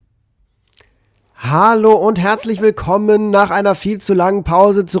Hallo und herzlich willkommen nach einer viel zu langen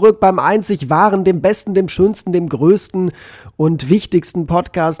Pause zurück beim einzig wahren, dem besten, dem schönsten, dem größten und wichtigsten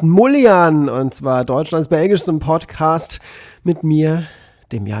Podcast Mullejans. Und zwar Deutschlands belgischsten Podcast mit mir,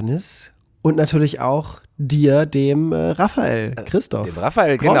 dem Jannis und natürlich auch dir, dem Raphael Christoph. Dem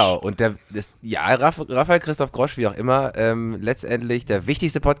Raphael, Grosch. genau. Und Raphael Christoph Grosch, wie auch immer, letztendlich der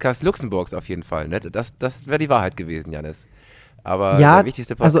wichtigste Podcast Luxemburgs auf jeden Fall. Ne? Das wäre die Wahrheit gewesen, Jannis. Aber ja, der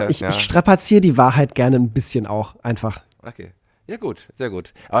wichtigste Podcast, also ich strapaziere die Wahrheit gerne ein bisschen auch einfach. Okay, ja gut, sehr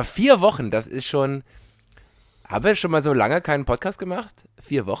gut. Aber 4 Wochen, das ist schon, haben wir schon mal so lange keinen Podcast gemacht?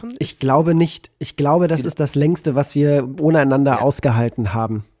 4 Wochen? Ich glaube nicht. Ich glaube, das ist das längste, was wir ohne einander ausgehalten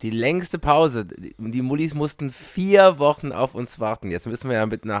haben. Die längste Pause. Die Mullis mussten 4 Wochen auf uns warten. Jetzt müssen wir ja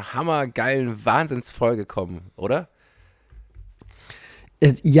mit einer hammergeilen Wahnsinnsfolge kommen, oder?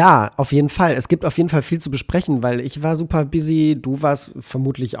 Ja, auf jeden Fall. Es gibt auf jeden Fall viel zu besprechen, weil ich war super busy. Du warst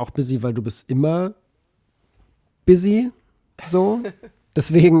vermutlich auch busy, weil du bist immer busy. So.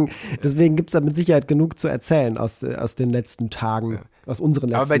 Deswegen gibt es da mit Sicherheit genug zu erzählen aus den letzten Tagen, aus unseren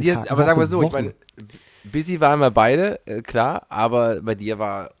letzten Aber bei dir, Tagen. aber sagen wir so, Wochen. ich meine, busy waren wir beide, klar, aber bei dir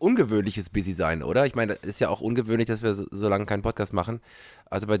war ungewöhnliches Busy sein, oder? Ich meine, das ist ja auch ungewöhnlich, dass wir so lange keinen Podcast machen.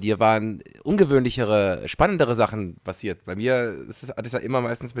 Also bei dir waren ungewöhnlichere, spannendere Sachen passiert. Bei mir hat es ja immer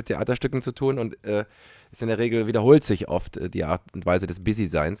meistens mit Theaterstücken zu tun und ist in der Regel wiederholt sich oft die Art und Weise des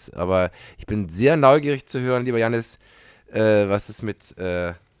Busy-Seins. Aber ich bin sehr neugierig zu hören, lieber Jannis, was es mit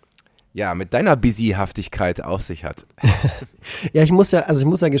deiner Busyhaftigkeit auf sich hat. Ja, ich muss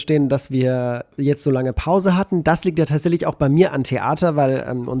ja gestehen, dass wir jetzt so lange Pause hatten. Das liegt ja tatsächlich auch bei mir an Theater, weil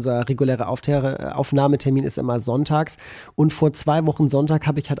unser regulärer Aufnahmetermin ist immer sonntags. Und vor 2 Wochen Sonntag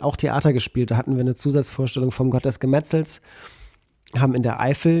habe ich halt auch Theater gespielt. Da hatten wir eine Zusatzvorstellung vom Gott des Gemetzels, haben in der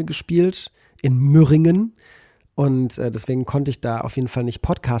Eifel gespielt, in Mürringen. Und deswegen konnte ich da auf jeden Fall nicht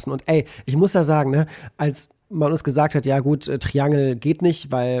podcasten. Und ich muss ja sagen, ne, als man uns gesagt hat, ja gut, Triangel geht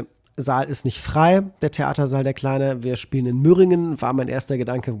nicht, weil Saal ist nicht frei, der Theatersaal, der kleine. Wir spielen in Mürringen, war mein erster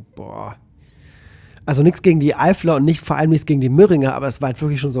Gedanke, also nichts gegen die Eifler und vor allem nichts gegen die Mürringer, aber es war halt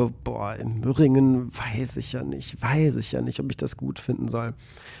wirklich schon so, in Mürringen weiß ich ja nicht, ob ich das gut finden soll.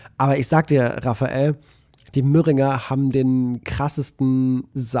 Aber ich sag dir, Raphael, die Mürringer haben den krassesten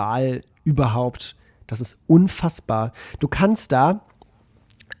Saal überhaupt. Das ist unfassbar. Du kannst da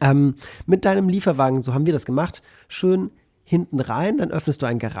mit deinem Lieferwagen, so haben wir das gemacht, schön hinten rein, dann öffnest du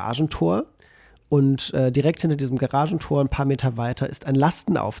ein Garagentor und direkt hinter diesem Garagentor ein paar Meter weiter ist ein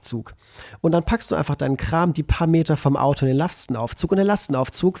Lastenaufzug. Und dann packst du einfach deinen Kram die paar Meter vom Auto in den Lastenaufzug und der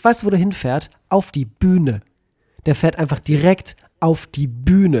Lastenaufzug, weißt du, wo der hinfährt? Auf die Bühne. Der fährt einfach direkt auf die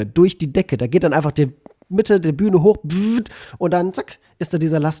Bühne, durch die Decke. Da geht dann einfach die Mitte der Bühne hoch und dann zack, ist da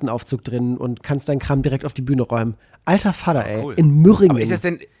dieser Lastenaufzug drin und kannst deinen Kram direkt auf die Bühne räumen. Alter Vater, cool. In Mürringen. Aber ist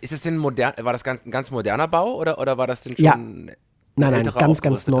das denn modern, war das ein ganz moderner Bau oder war das denn schon Nein,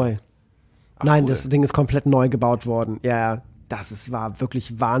 ganz neu. Ach, Nein, cool. Das Ding ist komplett neu gebaut worden. Ja, war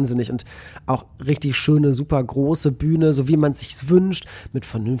wirklich wahnsinnig und auch richtig schöne, super große Bühne, so wie man es sich wünscht, mit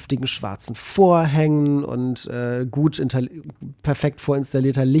vernünftigen schwarzen Vorhängen und perfekt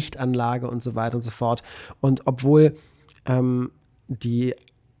vorinstallierter Lichtanlage und so weiter und so fort. Und obwohl die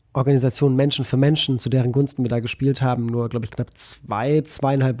Organisation Menschen für Menschen, zu deren Gunsten wir da gespielt haben, nur, glaube ich, knapp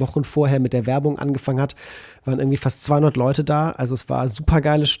 2,5 Wochen vorher mit der Werbung angefangen hat, waren irgendwie fast 200 Leute da. Also es war super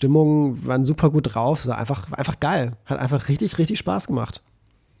geile Stimmung, waren super gut drauf. Es war einfach geil. Hat einfach richtig, richtig Spaß gemacht.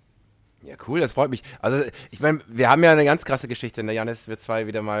 Ja, cool, das freut mich. Also, ich meine, wir haben ja eine ganz krasse Geschichte, ne, Jannis, wir zwei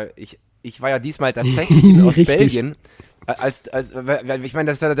wieder mal. Ich war ja diesmal tatsächlich in Ostbelgien. Ich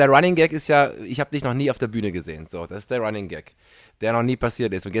meine, der Running Gag ist ja, ich habe dich noch nie auf der Bühne gesehen. So, das ist der Running Gag, der noch nie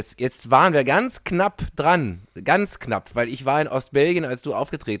passiert ist. Und jetzt waren wir ganz knapp dran. Ganz knapp, weil ich war in Ostbelgien, als du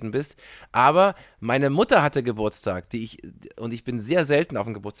aufgetreten bist. Aber meine Mutter hatte Geburtstag, und ich bin sehr selten auf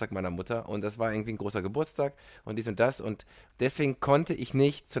dem Geburtstag meiner Mutter. Und das war irgendwie ein großer Geburtstag und dies und das. Und deswegen konnte ich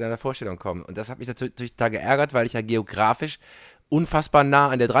nicht zu deiner Vorstellung kommen. Und das hat mich natürlich da geärgert, weil ich ja geografisch unfassbar nah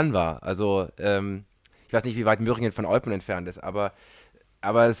an der dran war. Also, ich weiß nicht, wie weit Mürringen von Eupen entfernt ist, aber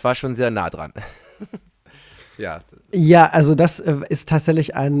es war schon sehr nah dran. Ja, also das ist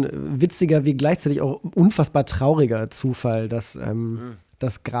tatsächlich ein witziger wie gleichzeitig auch unfassbar trauriger Zufall, dass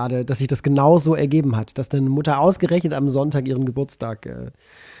sich das genau so ergeben hat, dass deine Mutter ausgerechnet am Sonntag ihren Geburtstag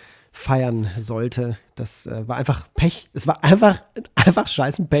feiern sollte. Das war einfach Pech. Es war einfach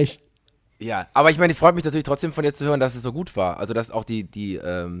scheißen Pech. Ja, aber ich meine, ich freue mich natürlich trotzdem von dir zu hören, dass es so gut war. Also, dass auch die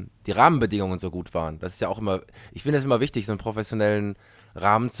Rahmenbedingungen so gut waren. Das ist ja auch immer, ich finde es immer wichtig, so einen professionellen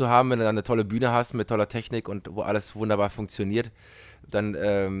Rahmen zu haben, wenn du dann eine tolle Bühne hast mit toller Technik und wo alles wunderbar funktioniert, dann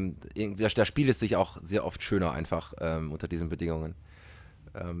da spielt es sich auch sehr oft schöner einfach unter diesen Bedingungen.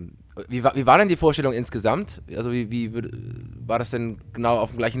 Wie war denn die Vorstellung insgesamt? Also war das denn genau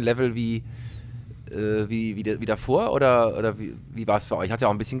auf dem gleichen Level wie davor oder wie war es für euch? Hat ja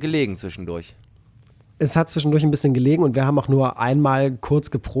auch ein bisschen gelegen zwischendurch. Es hat zwischendurch ein bisschen gelegen und wir haben auch nur einmal kurz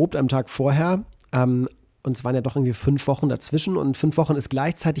geprobt am Tag vorher. Und es waren ja doch irgendwie 5 Wochen dazwischen und 5 Wochen ist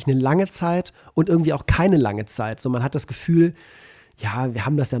gleichzeitig eine lange Zeit und irgendwie auch keine lange Zeit. So, man hat das Gefühl, ja, wir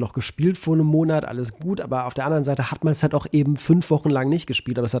haben das ja noch gespielt vor einem Monat, alles gut, aber auf der anderen Seite hat man es halt auch eben 5 Wochen lang nicht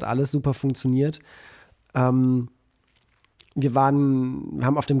gespielt, aber es hat alles super funktioniert. Wir haben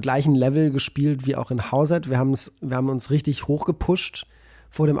auf dem gleichen Level gespielt wie auch in Seid. Wir haben uns richtig hochgepusht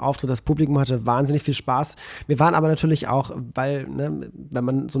vor dem Auftritt. Das Publikum hatte wahnsinnig viel Spaß. Wir waren aber natürlich auch, weil, ne, wenn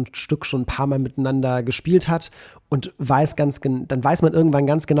man so ein Stück schon ein paar Mal miteinander gespielt hat und dann weiß man irgendwann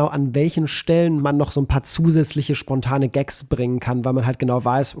ganz genau, an welchen Stellen man noch so ein paar zusätzliche spontane Gags bringen kann, weil man halt genau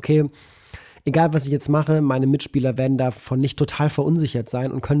weiß, okay, egal was ich jetzt mache, meine Mitspieler werden davon nicht total verunsichert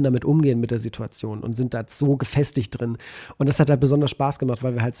sein und können damit umgehen mit der Situation und sind da so gefestigt drin. Und das hat halt besonders Spaß gemacht,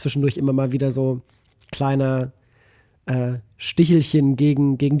 weil wir halt zwischendurch immer mal wieder so kleine Stichelchen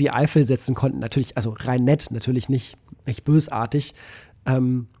gegen die Eifel setzen konnten. Natürlich, also rein nett, natürlich nicht bösartig.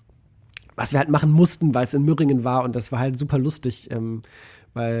 Was wir halt machen mussten, weil es in Mürringen war und das war halt super lustig,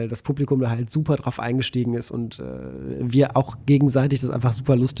 weil das Publikum da halt super drauf eingestiegen ist und wir auch gegenseitig das einfach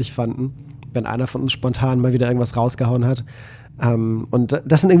super lustig fanden, wenn einer von uns spontan mal wieder irgendwas rausgehauen hat. Und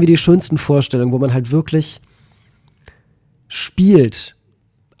das sind irgendwie die schönsten Vorstellungen, wo man halt wirklich spielt,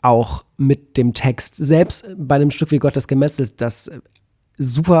 auch mit dem Text. Selbst bei einem Stück wie Gott des Gemetzels, das eine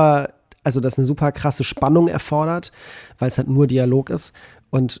super krasse Spannung erfordert, weil es halt nur Dialog ist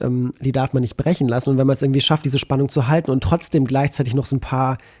und die darf man nicht brechen lassen. Und wenn man es irgendwie schafft, diese Spannung zu halten und trotzdem gleichzeitig noch so ein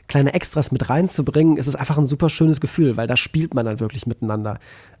paar kleine Extras mit reinzubringen, ist es einfach ein super schönes Gefühl, weil da spielt man dann wirklich miteinander.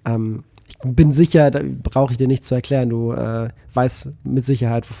 Ich bin sicher, da brauche ich dir nicht zu erklären, du weißt mit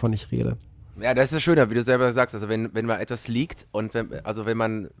Sicherheit, wovon ich rede. Ja, das ist das Schöne, wie du selber sagst, also wenn mal etwas liegt und wenn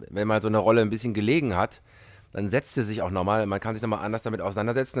man so eine Rolle ein bisschen gelegen hat, dann setzt sie sich auch nochmal, man kann sich nochmal anders damit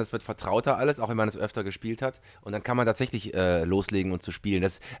auseinandersetzen, das wird vertrauter alles, auch wenn man es öfter gespielt hat und dann kann man tatsächlich loslegen und zu spielen.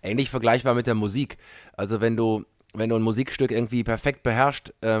 Das ist ähnlich vergleichbar mit der Musik. Also wenn du ein Musikstück irgendwie perfekt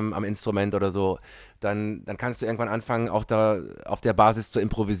beherrscht am Instrument oder so, dann kannst du irgendwann anfangen, auch da auf der Basis zu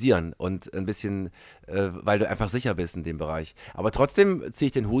improvisieren und ein bisschen, weil du einfach sicher bist in dem Bereich. Aber trotzdem ziehe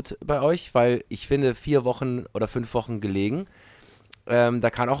ich den Hut bei euch, weil ich finde 4 Wochen oder 5 Wochen gelegen, da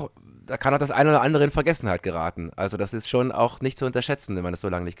kann auch das eine oder andere in Vergessenheit geraten. Also das ist schon auch nicht zu unterschätzen, wenn man das so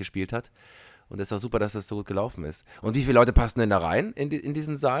lange nicht gespielt hat. Und es ist auch super, dass das so gut gelaufen ist. Und wie viele Leute passen denn da rein in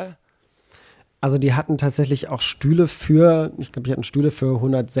diesen Saal? Also die hatten tatsächlich auch Stühle für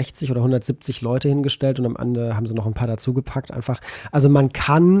 160 oder 170 Leute hingestellt und am Ende haben sie noch ein paar dazugepackt einfach. Also man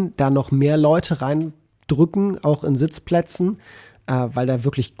kann da noch mehr Leute reindrücken, auch in Sitzplätzen, weil da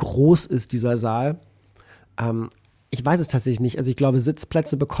wirklich groß ist, dieser Saal. Ich weiß es tatsächlich nicht. Also ich glaube,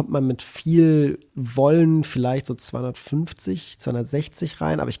 Sitzplätze bekommt man mit viel Wollen vielleicht so 250, 260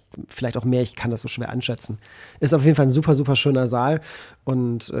 rein, aber vielleicht auch mehr, ich kann das so schwer einschätzen. Ist auf jeden Fall ein super, super schöner Saal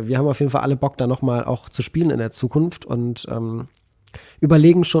und wir haben auf jeden Fall alle Bock, da nochmal auch zu spielen in der Zukunft und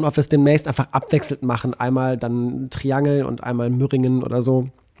überlegen schon, ob wir es demnächst einfach abwechselnd machen. Einmal dann Triangel und einmal Mürringen oder so.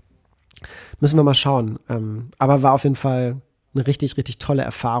 Müssen wir mal schauen. Aber war auf jeden Fall eine richtig, richtig tolle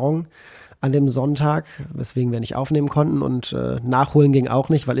Erfahrung an dem Sonntag, weswegen wir nicht aufnehmen konnten und nachholen ging auch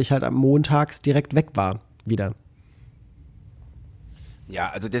nicht, weil ich halt am Montags direkt weg war wieder. Ja,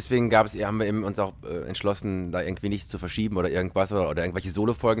 also deswegen haben wir eben uns auch entschlossen, da irgendwie nichts zu verschieben oder irgendwas oder irgendwelche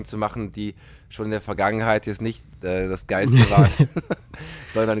Solo-Folgen zu machen, die schon in der Vergangenheit jetzt nicht das Geilste waren.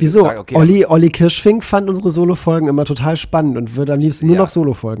 Sondern wieso? Gesagt, okay, Olli Kirschfink fand unsere Solo-Folgen immer total spannend und würde am liebsten nur noch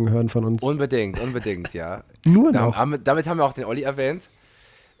Solo-Folgen hören von uns. Unbedingt, ja. Nur noch? Damit haben wir auch den Olli erwähnt.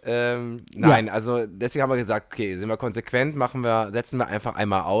 Nein, also deswegen haben wir gesagt, okay, sind wir konsequent, setzen wir einfach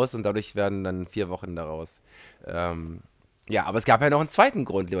einmal aus und dadurch werden dann 4 Wochen daraus. Ja, aber es gab ja noch einen zweiten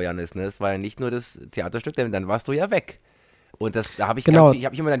Grund, lieber Janis, ne? Es war ja nicht nur das Theaterstück, denn dann warst du ja weg. Und da habe ich ich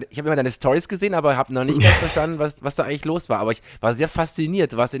habe immer deine Stories gesehen, aber habe noch nicht ganz verstanden, was da eigentlich los war. Aber ich war sehr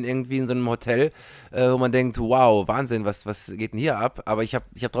fasziniert. Du warst irgendwie in so einem Hotel, wo man denkt, wow, Wahnsinn, was geht denn hier ab? Aber ich hab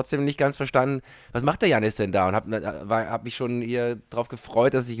trotzdem nicht ganz verstanden, was macht der Janis denn da? Und hab mich schon hier drauf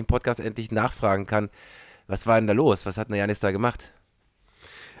gefreut, dass ich im Podcast endlich nachfragen kann, was war denn da los? Was hat der Janis da gemacht?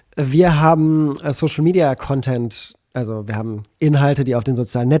 Wir haben Social Media Content. Also wir haben Inhalte, die auf den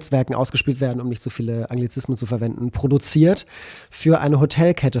sozialen Netzwerken ausgespielt werden, um nicht so viele Anglizismen zu verwenden, produziert für eine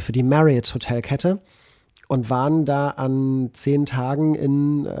Hotelkette, für die Marriott Hotelkette und waren da an 10 Tagen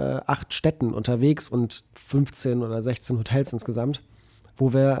in 8 Städten unterwegs und 15 oder 16 Hotels insgesamt,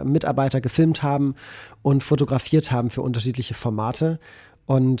 wo wir Mitarbeiter gefilmt haben und fotografiert haben für unterschiedliche Formate.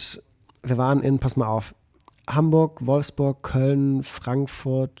 Und wir waren pass mal auf, Hamburg, Wolfsburg, Köln,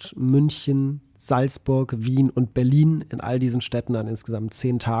 Frankfurt, München, Salzburg, Wien und Berlin, in all diesen Städten an insgesamt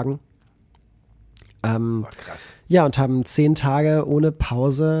 10 Tagen. Krass. Ja, und haben 10 Tage ohne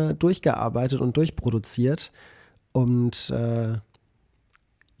Pause durchgearbeitet und durchproduziert. Und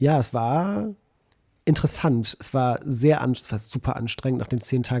es war interessant. Es war es war super anstrengend. Nach den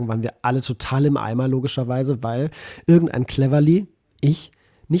 10 Tagen waren wir alle total im Eimer, logischerweise, weil irgendein Cleverly, ich,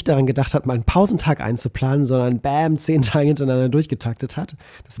 nicht daran gedacht hat, mal einen Pausentag einzuplanen, sondern 10 Tage hintereinander durchgetaktet hat.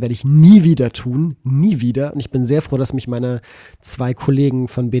 Das werde ich nie wieder tun. Nie wieder. Und ich bin sehr froh, dass mich meine 2 Kollegen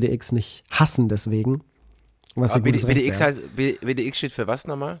von BDX nicht hassen deswegen. Was BDX steht für was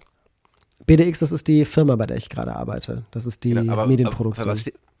nochmal? BDX, das ist die Firma, bei der ich gerade arbeite. Das ist die Medienproduktion.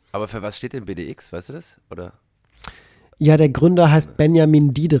 Aber für was steht denn BDX? Weißt du das? Oder? Ja, der Gründer heißt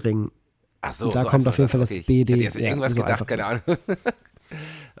Benjamin Diedering. Ach so. Und da so kommt auf jeden Fall das okay. BD. Ich hätte jetzt irgendwas so gedacht, keine Ahnung.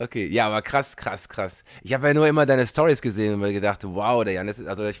 Okay, ja, aber krass. Ich habe ja nur immer deine Stories gesehen und mir gedacht, wow, der Janis,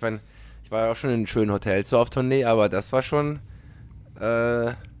 also ich meine, ich war ja auch schon in schönen Hotels so auf Tournee, aber das war schon,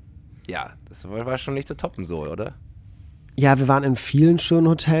 das war schon nicht zu toppen so, oder? Ja, wir waren in vielen schönen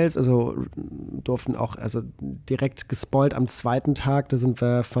Hotels, also durften auch, also direkt gespoilt am 2. Tag, da sind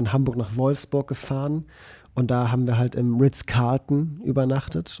wir von Hamburg nach Wolfsburg gefahren. Und da haben wir halt im Ritz-Carlton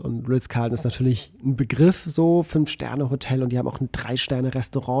übernachtet. Und Ritz-Carlton ist natürlich ein Begriff, so 5-Sterne-Hotel. Und die haben auch ein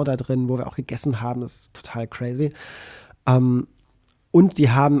 3-Sterne-Restaurant da drin, wo wir auch gegessen haben. Das ist total crazy. Und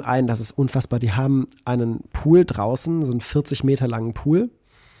die haben das ist unfassbar, die haben einen Pool draußen, so einen 40 Meter langen Pool.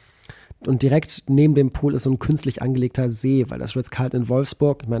 Und direkt neben dem Pool ist so ein künstlich angelegter See, weil das Ritz-Carlton in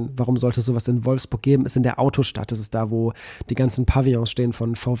Wolfsburg, ich meine, warum sollte es sowas in Wolfsburg geben, ist in der Autostadt. Das ist da, wo die ganzen Pavillons stehen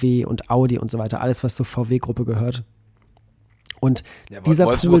von VW und Audi und so weiter. Alles, was zur VW-Gruppe gehört. Und dieser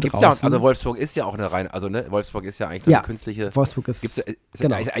Pool draußen... also Wolfsburg ist ja auch eine reine, also ne, Wolfsburg ist ja eigentlich eine künstliche... Wolfsburg ist... Ist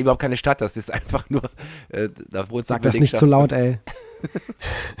überhaupt keine Stadt, das ist einfach nur... Sag das nicht zu laut, ey.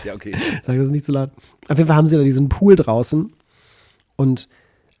 Ja, okay. Sag das nicht zu laut. Auf jeden Fall haben sie da diesen Pool draußen und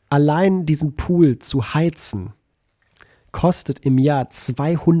allein diesen Pool zu heizen, kostet im Jahr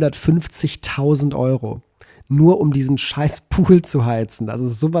 250.000 €. Nur um diesen scheiß Pool zu heizen. Das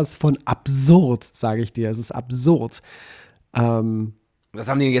ist sowas von absurd, sage ich dir. Es ist absurd. Was haben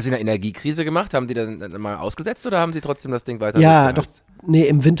die jetzt in der Energiekrise gemacht? Haben die dann mal ausgesetzt oder haben die trotzdem das Ding weiter Ja, doch. Nee,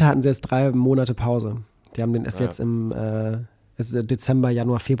 im Winter hatten sie jetzt 3 Monate Pause. Die haben den erst jetzt im Dezember,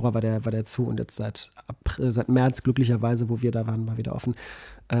 Januar, Februar war der zu und jetzt seit März glücklicherweise, wo wir da waren, war wieder offen.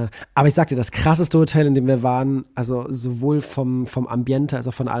 Aber ich sag dir, das krasseste Hotel, in dem wir waren, also sowohl vom Ambiente als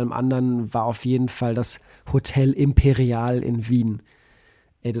auch von allem anderen, war auf jeden Fall das Hotel Imperial in Wien.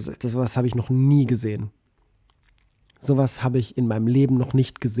 Ey, sowas habe ich noch nie gesehen. Sowas habe ich in meinem Leben noch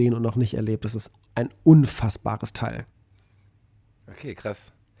nicht gesehen und noch nicht erlebt. Das ist ein unfassbares Teil. Okay,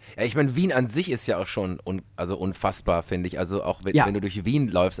 krass. Ja, ich meine, Wien an sich ist ja auch schon unfassbar, finde ich. Also auch wenn du durch Wien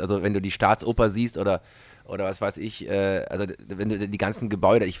läufst, also wenn du die Staatsoper siehst oder was weiß ich, also wenn du die ganzen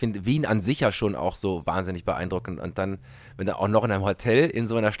Gebäude, ich finde Wien an sich ja schon auch so wahnsinnig beeindruckend. Und dann, wenn du auch noch in einem Hotel in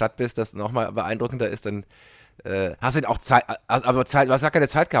so einer Stadt bist, das nochmal beeindruckender ist, dann hast du auch Zeit, aber du hast gar keine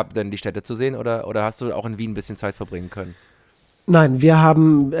Zeit gehabt, denn die Städte zu sehen oder hast du auch in Wien ein bisschen Zeit verbringen können? Nein, wir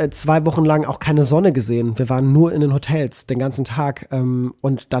haben 2 Wochen lang auch keine Sonne gesehen. Wir waren nur in den Hotels den ganzen Tag.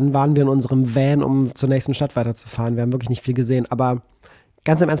 Und dann waren wir in unserem Van, um zur nächsten Stadt weiterzufahren. Wir haben wirklich nicht viel gesehen. Aber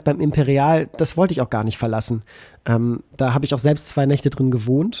ganz im Ernst, beim Imperial, das wollte ich auch gar nicht verlassen. Da habe ich auch selbst 2 Nächte drin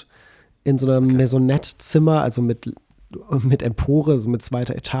gewohnt. In so einem Maisonette-Zimmer, also mit Empore, so mit 2.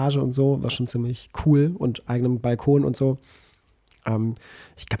 Etage und so. War schon ziemlich cool und eigenem Balkon und so.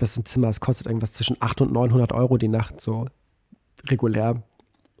 Ich glaube, das ist ein Zimmer, das kostet irgendwas zwischen 800 und 900 € die Nacht, so regulär,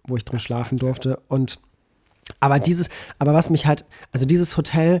 wo ich drin schlafen durfte. Aber was mich halt, also dieses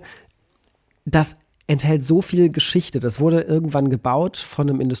Hotel, das enthält so viel Geschichte. Das wurde irgendwann gebaut von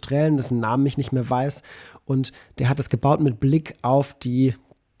einem Industriellen, dessen Namen ich nicht mehr weiß. Und der hat es gebaut mit Blick auf die,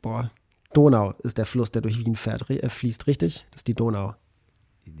 Donau ist der Fluss, der durch Wien fließt, richtig? Das ist die Donau.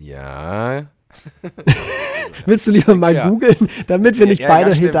 Ja. Willst du lieber mal googeln, damit wir nicht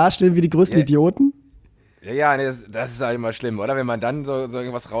beide hier dastehen wie die größten Idioten? Ja, nee, das ist halt immer schlimm, oder? Wenn man dann so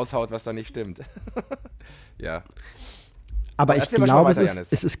irgendwas raushaut, was da nicht stimmt. Ja. Aber ich glaube, es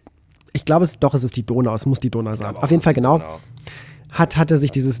ist die Donau. Es muss die Donau sein. Auf jeden Fall, genau. Hat er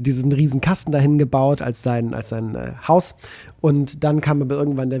sich diesen riesen Kasten dahin gebaut als sein Haus. Und dann kam aber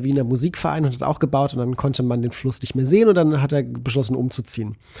irgendwann der Wiener Musikverein und hat auch gebaut. Und dann konnte man den Fluss nicht mehr sehen. Und dann hat er beschlossen,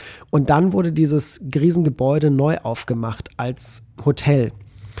 umzuziehen. Und dann wurde dieses Riesengebäude neu aufgemacht als Hotel.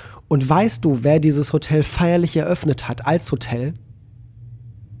 Und weißt du, wer dieses Hotel feierlich eröffnet hat als Hotel?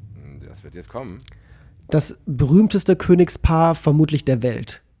 Das wird jetzt kommen. das berühmteste Königspaar vermutlich der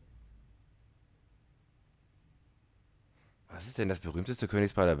Welt. Was ist denn das berühmteste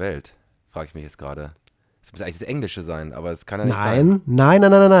Königspaar der Welt? Frage ich mich jetzt gerade. Das muss eigentlich das Englische sein, aber es kann ja nicht sein. Nein.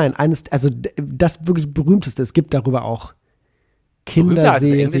 Also das wirklich berühmteste. Es gibt darüber auch Berühmter als das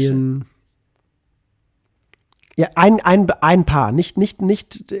Englische? Kinderserien. Ja, ein Paar. Nicht,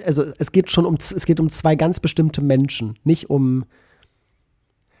 also es geht um 2 ganz bestimmte Menschen. Nicht um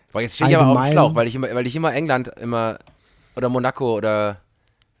Boah, jetzt stehe ich aber auf dem allgemein. Schlauch, weil ich immer England oder Monaco oder.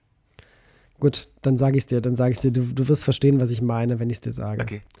 Gut, dann sage ich es dir. Du wirst verstehen, was ich meine, wenn ich es dir sage.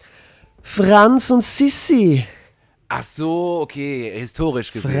 Okay. Franz und Sissi. Ach so, okay,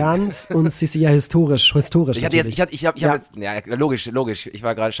 historisch gesehen. Franz und Sissi, ja, historisch Ich hatte natürlich. jetzt, ich habe jetzt, ja, logisch. Ich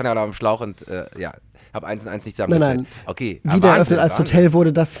war gerade, stand ja auf dem Schlauch und, ja, habe eins und eins nicht zusammengezählt. Nein. Okay. Wieder eröffnet als Wahnsinn. Hotel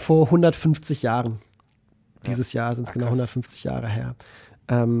wurde das vor 150 Jahren. Dieses Jahr sind es genau krass. 150 Jahre her.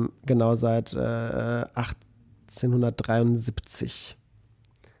 Genau seit 1873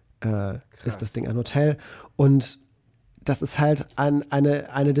 ist das Ding ein Hotel. Und das ist halt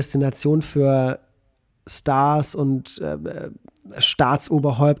eine Destination für Stars und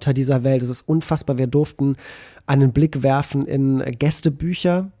Staatsoberhäupter dieser Welt. Es ist unfassbar. Wir durften einen Blick werfen in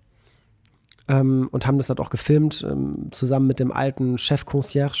Gästebücher und haben das dort auch gefilmt, zusammen mit dem alten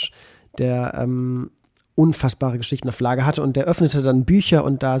Chef-Concierge, der unfassbare Geschichten auf Lager hatte. Und der öffnete dann Bücher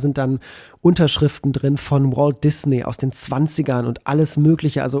und da sind dann Unterschriften drin von Walt Disney aus den 20ern und alles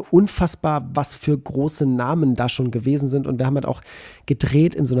Mögliche. Also unfassbar, was für große Namen da schon gewesen sind. Und wir haben halt auch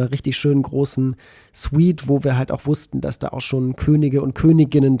gedreht in so einer richtig schönen großen Suite, wo wir halt auch wussten, dass da auch schon Könige und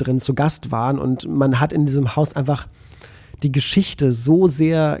Königinnen drin zu Gast waren. Und man hat in diesem Haus einfach die Geschichte so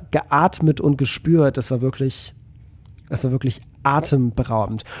sehr geatmet und gespürt. Das war wirklich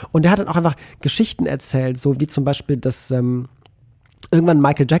atemberaubend. Und er hat dann auch einfach Geschichten erzählt, so wie zum Beispiel, dass irgendwann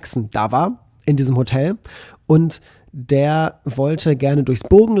Michael Jackson da war in diesem Hotel und der wollte gerne durchs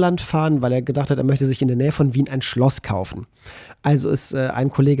Burgenland fahren, weil er gedacht hat, er möchte sich in der Nähe von Wien ein Schloss kaufen. Also ist ein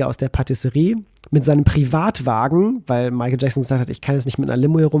Kollege aus der Patisserie mit seinem Privatwagen, weil Michael Jackson gesagt hat, ich kann jetzt nicht mit einer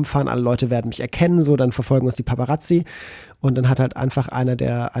Limo herumfahren, alle Leute werden mich erkennen, so, dann verfolgen uns die Paparazzi. Und dann hat halt einfach einer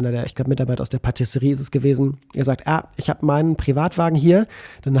der, ich glaube, Mitarbeiter aus der Patisserie ist es gewesen, gesagt, ich habe meinen Privatwagen hier.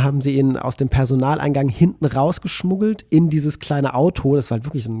 Dann haben sie ihn aus dem Personaleingang hinten rausgeschmuggelt in dieses kleine Auto. Das war halt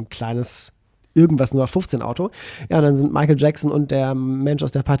wirklich so ein kleines irgendwas 0815 Auto. Ja, und dann sind Michael Jackson und der Mensch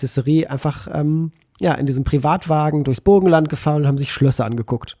aus der Patisserie einfach in diesem Privatwagen durchs Burgenland gefahren und haben sich Schlösser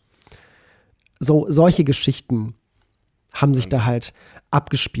angeguckt. So, solche Geschichten haben sich da halt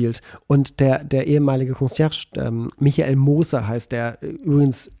abgespielt. Und der ehemalige Concierge, Michael Moser heißt der,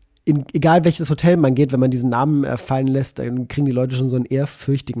 übrigens, egal welches Hotel man geht, wenn man diesen Namen fallen lässt, dann kriegen die Leute schon so einen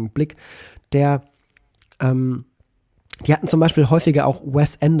ehrfürchtigen Blick. Die hatten zum Beispiel häufiger auch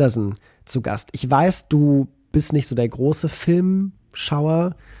Wes Anderson zu Gast. Ich weiß, du bist nicht so der große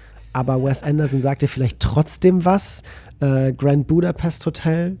Filmschauer, aber Wes Anderson sagt dir vielleicht trotzdem was. Grand Budapest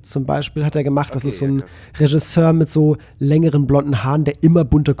Hotel zum Beispiel hat er gemacht. Das ist so ein Regisseur mit so längeren blonden Haaren, der immer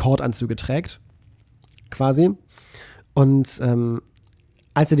bunte Kordanzüge trägt. Quasi. Und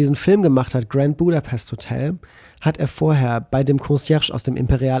als er diesen Film gemacht hat, Grand Budapest Hotel, hat er vorher bei dem Concierge aus dem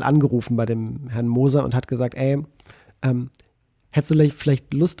Imperial angerufen, bei dem Herrn Moser, und hat gesagt, hättest du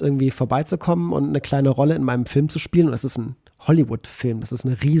vielleicht Lust, irgendwie vorbeizukommen und eine kleine Rolle in meinem Film zu spielen? Und das ist ein Hollywood-Film, das ist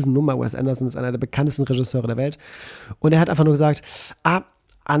eine Riesennummer. Wes Anderson ist einer der bekanntesten Regisseure der Welt. Und er hat einfach nur gesagt,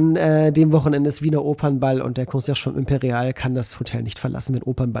 an dem Wochenende ist Wiener Opernball und der Concierge vom Imperial kann das Hotel nicht verlassen, wenn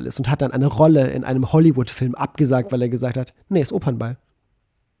Opernball ist. Und hat dann eine Rolle in einem Hollywood-Film abgesagt, weil er gesagt hat, nee, ist Opernball.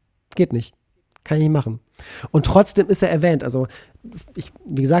 Geht nicht. Kann ich nicht machen. Und trotzdem ist er erwähnt. Also,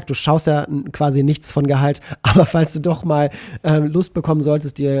 wie gesagt, du schaust ja quasi nichts von Gehalt, aber falls du doch mal Lust bekommen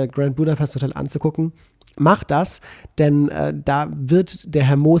solltest, dir Grand Budapest Hotel anzugucken, mach das, denn da wird der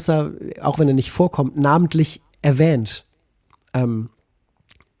Herr Moser, auch wenn er nicht vorkommt, namentlich erwähnt, um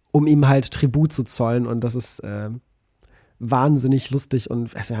ihm halt Tribut zu zollen. Und das ist wahnsinnig lustig.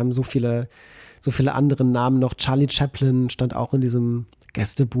 Und wir haben so viele andere Namen noch. Charlie Chaplin stand auch in diesem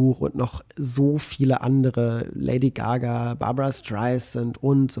Gästebuch und noch so viele andere, Lady Gaga, Barbra Streisand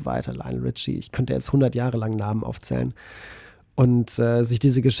und so weiter, Lionel Richie. Ich könnte jetzt 100 Jahre lang Namen aufzählen. Und sich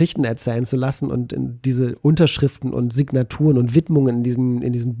diese Geschichten erzählen zu lassen und in diese Unterschriften und Signaturen und Widmungen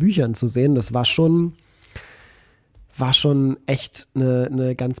in diesen Büchern zu sehen, das war schon echt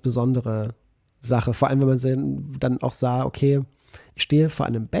eine ganz besondere Sache. Vor allem, wenn man dann auch sah, okay, ich stehe vor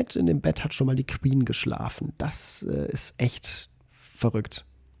einem Bett, in dem Bett hat schon mal die Queen geschlafen. Das ist echt verrückt.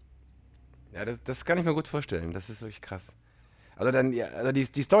 Ja, das kann ich mir gut vorstellen. Das ist wirklich krass. Also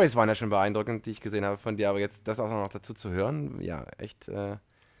die Storys waren ja schon beeindruckend, die ich gesehen habe von dir, aber jetzt das auch noch dazu zu hören, ja, echt,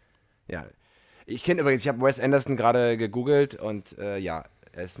 ja. Ich kenne übrigens, ich habe Wes Anderson gerade gegoogelt und ja,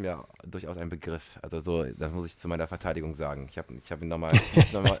 er ist mir durchaus ein Begriff. Also so, das muss ich zu meiner Verteidigung sagen. Ich hab ihn nochmal,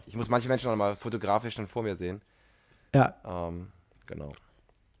 ich muss manche Menschen nochmal fotografisch dann vor mir sehen. Ja. Genau.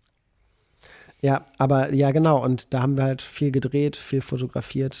 Ja, aber ja, genau. Und da haben wir halt viel gedreht, viel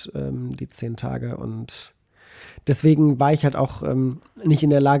fotografiert, die 10 Tage. Und deswegen war ich halt auch nicht in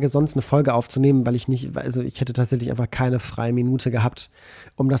der Lage, sonst eine Folge aufzunehmen, weil ich hätte tatsächlich einfach keine freie Minute gehabt,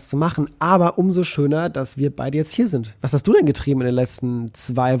 um das zu machen. Aber umso schöner, dass wir beide jetzt hier sind. Was hast du denn getrieben in den letzten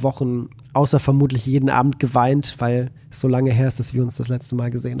 2 Wochen, außer vermutlich jeden Abend geweint, weil es so lange her ist, dass wir uns das letzte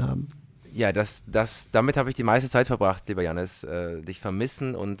Mal gesehen haben? Ja, damit habe ich die meiste Zeit verbracht, lieber Jannis. Dich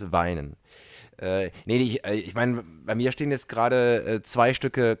vermissen und weinen. Ich meine, bei mir stehen jetzt gerade 2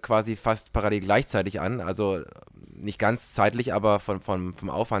 Stücke quasi fast parallel gleichzeitig an. Also nicht ganz zeitlich, aber vom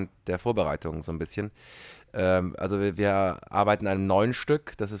Aufwand der Vorbereitung so ein bisschen. Also wir arbeiten an einem neuen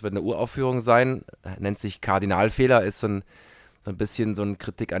Stück. Wird eine Uraufführung sein. Nennt sich Kardinalfehler. Ist so ein bisschen so eine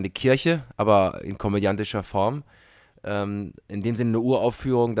Kritik an die Kirche, aber in komödiantischer Form. In dem Sinne eine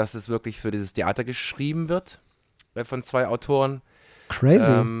Uraufführung, dass es wirklich für dieses Theater geschrieben wird. Von 2 Autoren.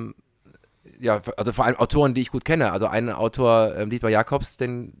 Crazy. Ja, also vor allem Autoren, die ich gut kenne. Also einen Autor, Dietmar Jacobs,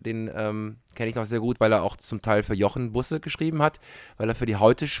 den kenne ich noch sehr gut, weil er auch zum Teil für Jochen Busse geschrieben hat, weil er für die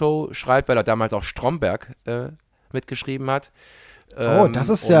Heute-Show schreibt, weil er damals auch Stromberg mitgeschrieben hat. Das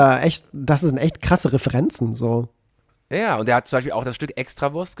sind echt krasse Referenzen, so. Ja, und er hat zum Beispiel auch das Stück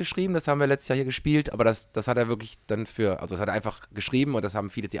Extrawurst geschrieben, das haben wir letztes Jahr hier gespielt, aber das hat er wirklich dann das hat er einfach geschrieben und das haben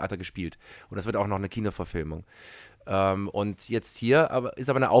viele Theater gespielt. Und das wird auch noch eine Kinoverfilmung. Und jetzt hier ist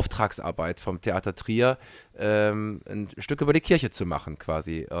aber eine Auftragsarbeit vom Theater Trier, ein Stück über die Kirche zu machen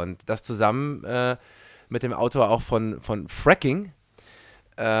quasi. Und das zusammen mit dem Autor auch von Fracking,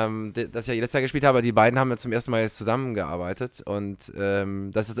 das ich ja letztes Jahr gespielt habe. Die beiden haben ja zum ersten Mal jetzt zusammengearbeitet. Und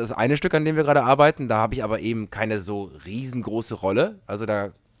das ist das eine Stück, an dem wir gerade arbeiten. Da habe ich aber eben keine so riesengroße Rolle. Also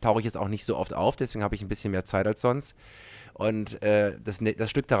da tauche ich jetzt auch nicht so oft auf, deswegen habe ich ein bisschen mehr Zeit als sonst. Und das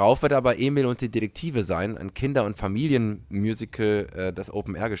Stück darauf wird aber Emil und die Detektive sein, ein Kinder- und Familienmusical, das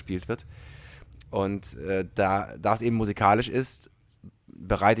Open Air gespielt wird. Und da es eben musikalisch ist,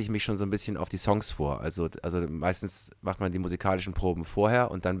 bereite ich mich schon so ein bisschen auf die Songs vor. Also meistens macht man die musikalischen Proben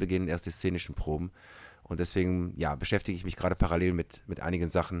vorher und dann beginnen erst die szenischen Proben. Und deswegen, ja, beschäftige ich mich gerade parallel mit einigen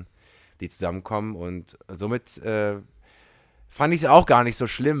Sachen, die zusammenkommen. Und somit fand ich es auch gar nicht so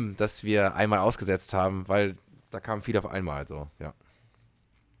schlimm, dass wir einmal ausgesetzt haben, weil da kam viel auf einmal, so, ja.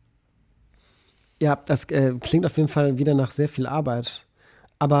 Ja, das klingt auf jeden Fall wieder nach sehr viel Arbeit.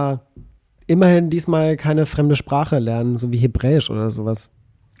 Aber immerhin diesmal keine fremde Sprache lernen, so wie Hebräisch oder sowas.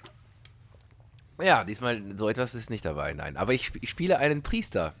 Ja, diesmal so etwas ist nicht dabei, nein. Aber ich spiele einen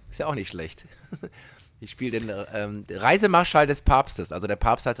Priester, ist ja auch nicht schlecht. Ich spiele den Reisemarschall des Papstes. Also der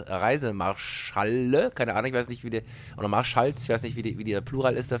Papst hat Reisemarschalle, keine Ahnung, ich weiß nicht, oder Marschalls, ich weiß nicht, wie der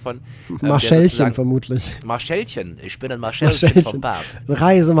Plural ist davon. Marschallchen vermutlich. Marschallchen, ich bin ein Marschallchen vom Papst.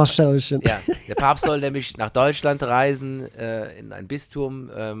 Reisemarschallchen. Ja, der Papst soll nämlich nach Deutschland reisen, in ein Bistum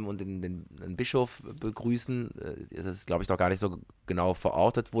und den Bischof begrüßen. Das ist, glaube ich, noch gar nicht so genau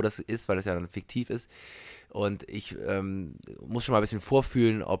verortet, wo das ist, weil das ja dann fiktiv ist. Und ich muss schon mal ein bisschen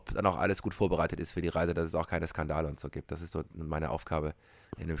vorfühlen, ob dann auch alles gut vorbereitet ist für die Reise, dass es auch keine Skandale und so gibt. Das ist so meine Aufgabe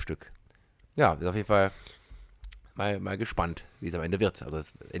in dem Stück. Ja, ist auf jeden Fall mal gespannt, wie es am Ende wird. Also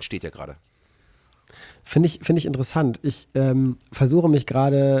es entsteht ja gerade. Finde ich interessant. Ich versuche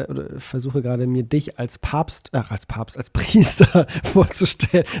gerade mir dich als Priester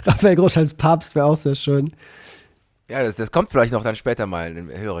vorzustellen. Raphael Grosch als Papst wäre auch sehr schön. Ja, das kommt vielleicht noch dann später mal in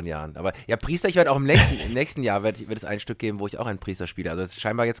den höheren Jahren. Aber ja, Priester, ich werde auch im nächsten Jahr wird es ein Stück geben, wo ich auch einen Priester spiele. Also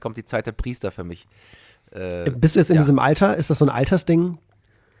scheinbar jetzt kommt die Zeit der Priester für mich. Bist du jetzt in diesem Alter? Ist das so ein Altersding?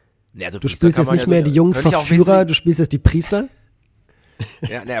 Ja, also du spielst jetzt nicht mehr die jungen Verführer, du spielst jetzt die Priester?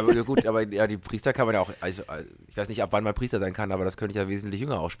 Ja, aber gut, aber ja, die Priester kann man ja auch, also ich weiß nicht, ab wann man Priester sein kann, aber das könnte ich ja wesentlich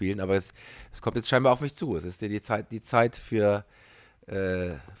jünger auch spielen. Aber es kommt jetzt scheinbar auf mich zu. Es ist die Zeit für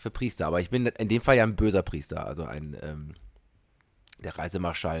Priester, aber ich bin in dem Fall ja ein böser Priester, also der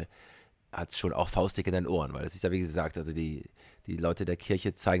Reisemarschall hat schon auch faustig in den Ohren, weil es ist ja wie gesagt, also die Leute der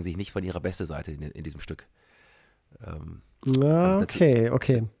Kirche zeigen sich nicht von ihrer besten Seite in diesem Stück. Okay.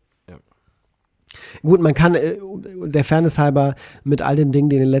 Ja. Gut, man kann der Fairness halber mit all den Dingen,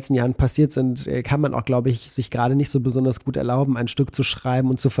 die in den letzten Jahren passiert sind, kann man auch, glaube ich, sich gerade nicht so besonders gut erlauben, ein Stück zu schreiben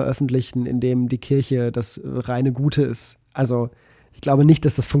und zu veröffentlichen, in dem die Kirche das reine Gute ist. Also ich glaube nicht,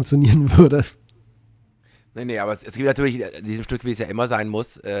 dass das funktionieren würde. Nee, aber es gibt natürlich in diesem Stück, wie es ja immer sein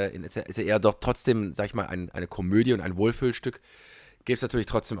muss, ist ja eher doch trotzdem, sag ich mal, eine Komödie und ein Wohlfühlstück. Gibt es natürlich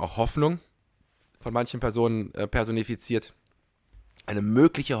trotzdem auch Hoffnung, von manchen Personen personifiziert. Eine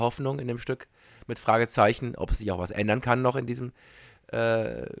mögliche Hoffnung in dem Stück mit Fragezeichen, ob es sich auch was ändern kann noch in diesem,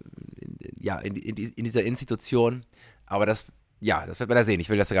 in dieser Institution. Aber das wird man ja sehen. Ich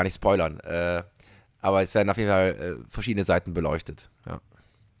will das ja gar nicht spoilern. Aber es werden auf jeden Fall verschiedene Seiten beleuchtet. Ja.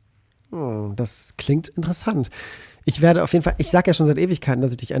 Oh, das klingt interessant. Ich werde auf jeden Fall, ich sage ja schon seit Ewigkeiten,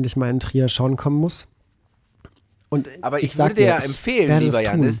 dass ich dich endlich mal in Trier schauen kommen muss. Und aber ich würde dir ja empfehlen, lieber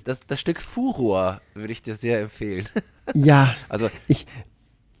Jan, das Stück Furor würde ich dir sehr empfehlen. Ja, also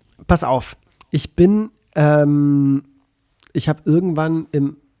pass auf, ich habe irgendwann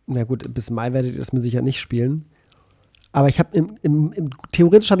bis Mai werdet ihr das mit Sicherheit nicht spielen, aber ich habe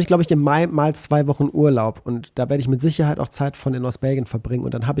theoretisch habe ich, glaube ich, im Mai mal 2 Wochen Urlaub und da werde ich mit Sicherheit auch Zeit von in Ostbelgien verbringen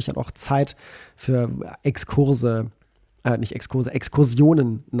und dann habe ich halt auch Zeit für Exkursionen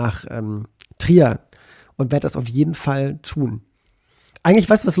nach Trier und werde das auf jeden Fall tun. Eigentlich,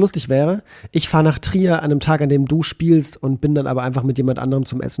 weißt du, was lustig wäre? Ich fahre nach Trier an einem Tag, an dem du spielst und bin dann aber einfach mit jemand anderem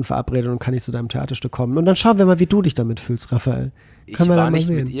zum Essen verabredet und kann nicht zu deinem Theaterstück kommen. Und dann schauen wir mal, wie du dich damit fühlst, Raphael. Ich war nicht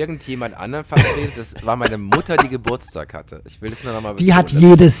mit irgendjemand anderem verabredet, das war meine Mutter, die Geburtstag hatte. Ich will es nur noch mal betonen. Die hat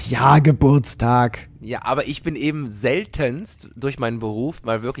jedes Jahr Geburtstag. Ja, aber ich bin eben seltenst durch meinen Beruf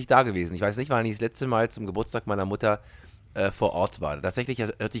mal wirklich da gewesen. Ich weiß nicht, wann ich das letzte Mal zum Geburtstag meiner Mutter vor Ort war. Tatsächlich,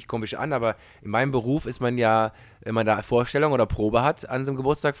 das hört sich komisch an, aber in meinem Beruf ist man ja, wenn man da Vorstellung oder Probe hat an so einem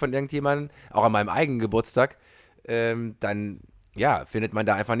Geburtstag von irgendjemandem, auch an meinem eigenen Geburtstag, dann findet man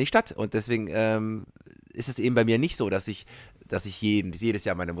da einfach nicht statt. Und deswegen ist es eben bei mir nicht so, dass ich jedes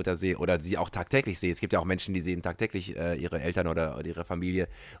Jahr meine Mutter sehe oder sie auch tagtäglich sehe. Es gibt ja auch Menschen, die sehen tagtäglich ihre Eltern oder ihre Familie.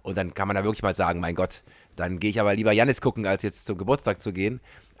 Und dann kann man da wirklich mal sagen, mein Gott, dann gehe ich aber lieber Jannis gucken, als jetzt zum Geburtstag zu gehen.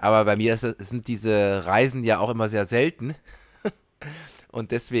 Aber bei mir sind diese Reisen ja auch immer sehr selten.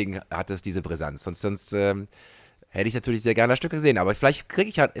 Und deswegen hat es diese Brisanz. Sonst hätte ich natürlich sehr gerne das Stück gesehen. Aber vielleicht kriege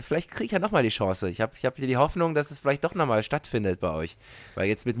ich ja nochmal die Chance. Ich hab hier die Hoffnung, dass es vielleicht doch nochmal stattfindet bei euch. Weil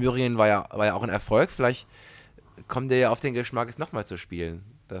jetzt mit Myrien war ja auch ein Erfolg. Vielleicht kommt ihr ja auf den Geschmack, es nochmal zu spielen.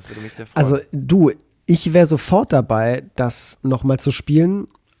 Das würde mich sehr freuen. Also ich wäre sofort dabei, das nochmal zu spielen.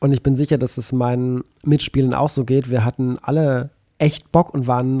 Und ich bin sicher, dass es meinen Mitspielern auch so geht. Wir hatten alle echt Bock und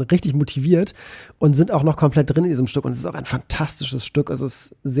waren richtig motiviert und sind auch noch komplett drin in diesem Stück. Und es ist auch ein fantastisches Stück. Es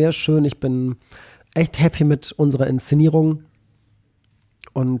ist sehr schön. Ich bin echt happy mit unserer Inszenierung.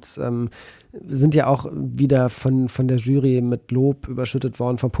 Und sind ja auch wieder von der Jury mit Lob überschüttet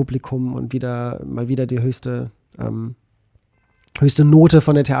worden vom Publikum und mal wieder die höchste Note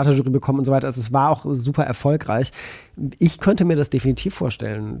von der Theaterjury bekommen und so weiter. Also es war auch super erfolgreich. Ich könnte mir das definitiv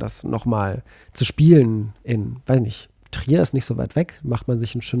vorstellen, das nochmal zu spielen weiß nicht, Trier ist nicht so weit weg, macht man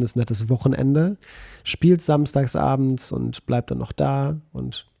sich ein schönes, nettes Wochenende, spielt samstagsabends und bleibt dann noch da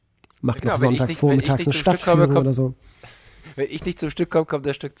und macht noch sonntagsvormittags eine Stadtführung oder so. Wenn ich nicht zum Stück komme, kommt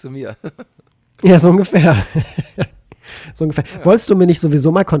das Stück zu mir. Ja, so ungefähr. Ja. Wolltest du mir nicht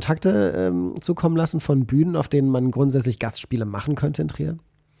sowieso mal Kontakte zukommen lassen von Bühnen, auf denen man grundsätzlich Gastspiele machen könnte in Trier?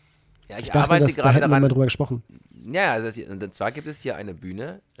 Ja, ich dachte, gerade da hätten wir mal drüber gesprochen. Ja, und zwar gibt es hier eine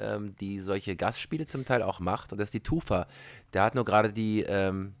Bühne, die solche Gastspiele zum Teil auch macht, und das ist die Tufa. Der hat nur gerade die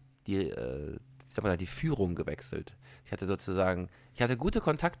Führung gewechselt. Ich hatte gute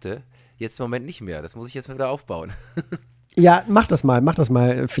Kontakte, jetzt im Moment nicht mehr. Das muss ich jetzt mal wieder aufbauen. Ja, mach das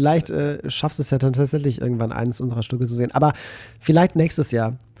mal. Vielleicht schaffst du es ja dann tatsächlich irgendwann eines unserer Stücke zu sehen. Aber vielleicht nächstes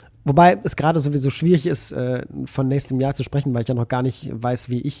Jahr. Wobei es gerade sowieso schwierig ist, von nächstem Jahr zu sprechen, weil ich ja noch gar nicht weiß,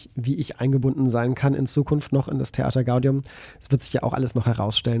 wie ich eingebunden sein kann in Zukunft noch in das Theater Gaudium. Es wird sich ja auch alles noch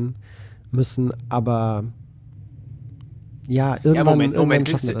herausstellen müssen, aber ja, irgendwann Im Moment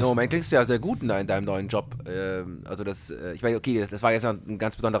klingst du ja sehr gut in deinem neuen Job. Ich meine, okay, das war jetzt ein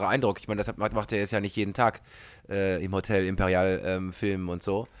ganz besonderer Eindruck. Ich meine, das macht er jetzt ja nicht jeden Tag im Hotel Imperial filmen und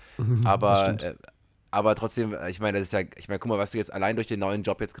so. Aber trotzdem, guck mal, was du jetzt allein durch den neuen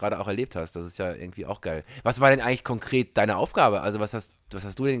Job jetzt gerade auch erlebt hast, das ist ja irgendwie auch geil. Was war denn eigentlich konkret deine Aufgabe? Also was hast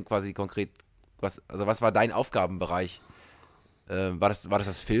du denn quasi konkret, was war dein Aufgabenbereich? War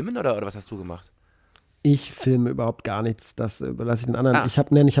das Filmen oder was hast du gemacht? Ich filme überhaupt gar nichts, das überlasse ich den anderen. Ich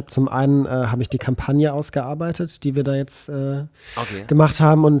habe zum einen habe ich die Kampagne ausgearbeitet, die wir da jetzt gemacht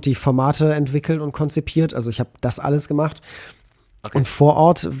haben und die Formate entwickelt und konzipiert. Also ich habe das alles gemacht. Okay. Und vor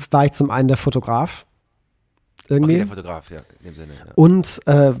Ort war ich zum einen der Fotograf. Irgendwie. Okay, der Fotograf, ja, in dem Sinne. Ja. Und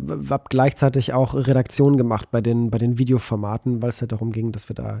habe gleichzeitig auch Redaktion gemacht bei den Videoformaten, weil es halt darum ging, dass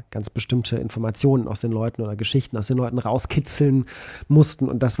wir da ganz bestimmte Informationen aus den Leuten oder Geschichten aus den Leuten rauskitzeln mussten.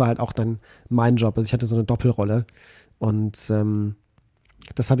 Und das war halt auch dann mein Job. Also ich hatte so eine Doppelrolle. Und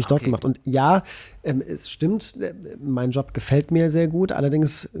das habe ich dort gemacht. Und ja, es stimmt, mein Job gefällt mir sehr gut.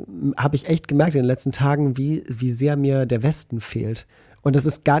 Allerdings habe ich echt gemerkt in den letzten Tagen, wie sehr mir der Westen fehlt. Und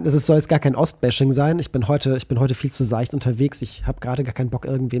soll jetzt gar kein Ostbashing sein. Ich bin heute viel zu seicht unterwegs. Ich habe gerade gar keinen Bock,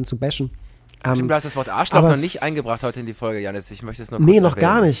 irgendwen zu bashen. Stimmt, du hast das Wort Arschloch noch nicht eingebracht heute in die Folge, Janis. Ich möchte es nur kurz noch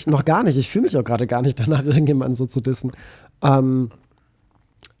erwähnen. noch gar nicht. Ich fühle mich auch gerade gar nicht danach, irgendjemanden so zu dissen.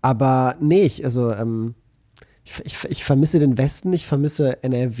 Aber nee, ich vermisse den Westen, ich vermisse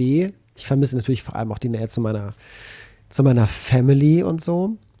NRW. Ich vermisse natürlich vor allem auch die Nähe zu meiner Family und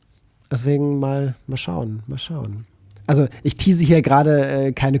so. Deswegen mal schauen. Also ich tease hier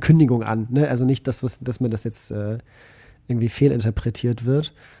gerade keine Kündigung an, ne? Also nicht, dass mir das jetzt irgendwie fehlinterpretiert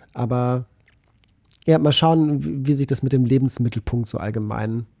wird. Aber ja, mal schauen, wie sich das mit dem Lebensmittelpunkt so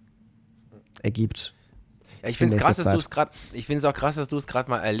allgemein ergibt. Ja, ich finde es krass, auch krass, dass du es gerade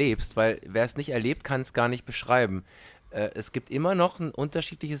mal erlebst, weil wer es nicht erlebt, kann es gar nicht beschreiben. Es gibt immer noch ein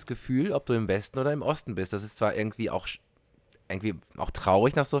unterschiedliches Gefühl, ob du im Westen oder im Osten bist. Das ist zwar irgendwie auch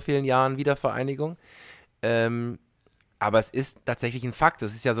traurig nach so vielen Jahren Wiedervereinigung, aber es ist tatsächlich ein Fakt.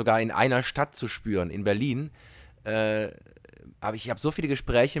 Das ist ja sogar in einer Stadt zu spüren, in Berlin. Ich habe so viele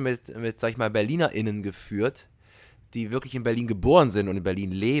Gespräche mit, sag ich mal, BerlinerInnen geführt, die wirklich in Berlin geboren sind und in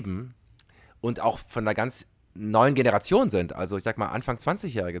Berlin leben und auch von einer ganz neuen Generation sind. Also ich sag mal Anfang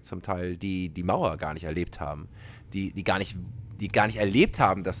 20-Jährige zum Teil, die Mauer gar nicht erlebt haben, die gar nicht erlebt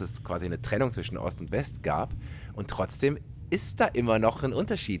haben, dass es quasi eine Trennung zwischen Ost und West gab. Und trotzdem ist da immer noch ein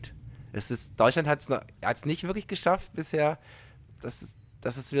Unterschied. Deutschland hat es nicht wirklich geschafft bisher, dass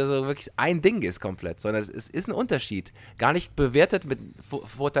es wieder so wirklich ein Ding ist komplett, sondern es ist ein Unterschied. Gar nicht bewertet mit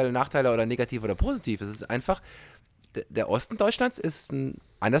Vorteile, Nachteile oder negativ oder positiv. Es ist einfach, der Osten Deutschlands ist ein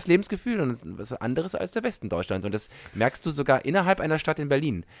anderes Lebensgefühl und was anderes als der Westen Deutschlands. Und das merkst du sogar innerhalb einer Stadt in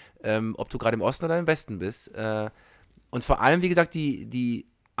Berlin, ob du gerade im Osten oder im Westen bist. Und vor allem, wie gesagt, die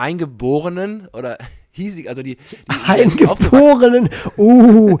Eingeborenen oder hiesig, also die Eingeborenen,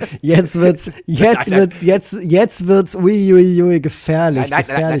 jetzt wird's uiuiui, gefährlich.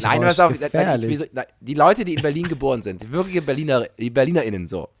 Nein, pass auf, die Leute, die in Berlin geboren sind, die wirkliche BerlinerInnen,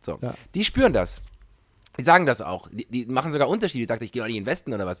 so. Ja. Die spüren das. Die sagen das auch. Die machen sogar Unterschiede. Die sagen, ich gehe doch nicht in den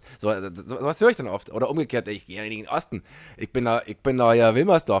Westen oder was. So was höre ich dann oft. Oder umgekehrt, ich gehe nicht in den Osten. Ich bin da ja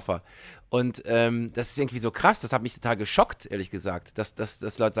Wilmersdorfer. Und das ist irgendwie so krass. Das hat mich total geschockt, ehrlich gesagt.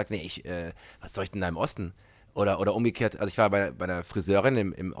 Dass Leute sagen, nee, was soll ich denn da im Osten? Oder umgekehrt, also ich war bei einer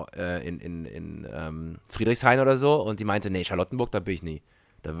Friseurin in Friedrichshain oder so und die meinte, nee, Charlottenburg, da bin ich nie.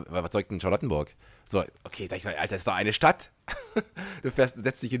 Was soll ich denn in Charlottenburg? So, okay, da ich sage, Alter, das ist doch eine Stadt. Du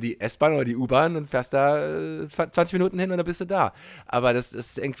setzt dich in die S-Bahn oder die U-Bahn und fährst da 20 Minuten hin und dann bist du da. Aber das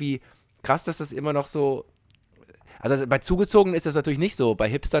ist irgendwie krass, dass das immer noch so. Also bei Zugezogenen ist das natürlich nicht so. Bei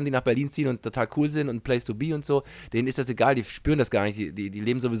Hipstern, die nach Berlin ziehen und total cool sind und Place to be und so, denen ist das egal, die spüren das gar nicht. Die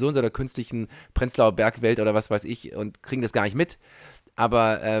leben sowieso in so einer künstlichen Prenzlauer Bergwelt oder was weiß ich und kriegen das gar nicht mit.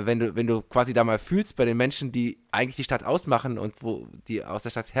 Aber wenn du quasi da mal fühlst bei den Menschen, die eigentlich die Stadt ausmachen und wo die aus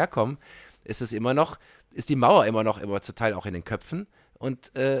der Stadt herkommen, ist die Mauer immer zum Teil auch in den Köpfen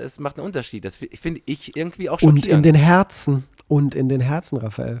und es macht einen Unterschied. Das finde ich irgendwie auch schockierend. Und in den Herzen,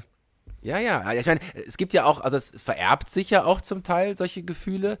 Raphael. Ja, ich meine, es gibt ja auch, also es vererbt sich ja auch zum Teil solche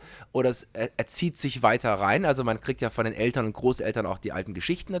Gefühle oder es erzieht sich weiter rein, also man kriegt ja von den Eltern und Großeltern auch die alten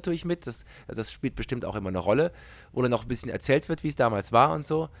Geschichten natürlich mit, das spielt bestimmt auch immer eine Rolle, oder noch ein bisschen erzählt wird, wie es damals war und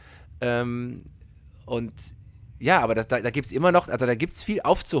so, und ja, aber da gibt es immer noch, also da gibt es viel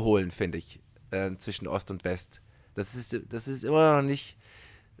aufzuholen, finde ich, zwischen Ost und West. Das ist immer noch nicht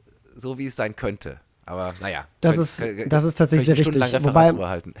so, wie es sein könnte. Aber naja. Das ist tatsächlich sehr richtig.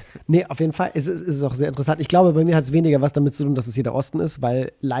 Wobei, nee, auf jeden Fall ist es auch sehr interessant. Ich glaube, bei mir hat es weniger was damit zu tun, dass es hier der Osten ist,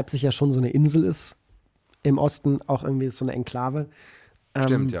 weil Leipzig ja schon so eine Insel ist. Im Osten auch irgendwie so eine Enklave.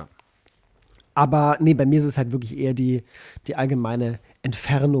 Stimmt, ja. Aber nee, bei mir ist es halt wirklich eher die allgemeine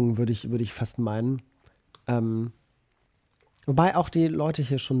Entfernung, würde ich fast meinen. Wobei auch die Leute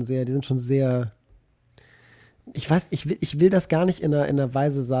hier die sind schon sehr. Ich weiß, ich will das gar nicht in einer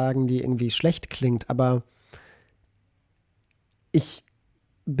Weise sagen, die irgendwie schlecht klingt, aber ich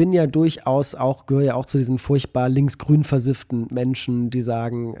bin ja durchaus gehöre ja auch zu diesen furchtbar linksgrün versifften Menschen, die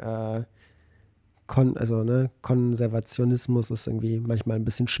sagen, Konservationismus ist irgendwie manchmal ein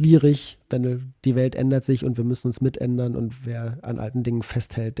bisschen schwierig, denn die Welt ändert sich und wir müssen uns mitändern und wer an alten Dingen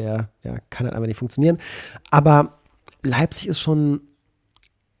festhält, der kann halt einfach nicht funktionieren. Aber Leipzig ist schon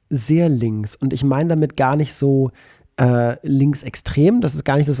sehr links. Und ich meine damit gar nicht so linksextrem. Das ist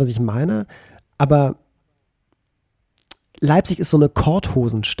gar nicht das, was ich meine. Aber Leipzig ist so eine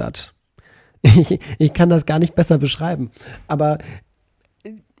Korthosenstadt. Ich kann das gar nicht besser beschreiben. Aber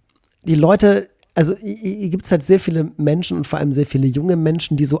die Leute, also hier gibt es halt sehr viele Menschen und vor allem sehr viele junge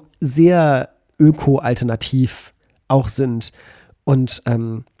Menschen, die so sehr öko-alternativ auch sind. Und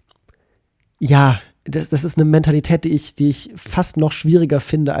das ist eine Mentalität, die ich fast noch schwieriger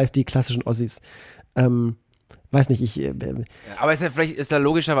finde als die klassischen Ossis. weiß nicht, Aber vielleicht ist da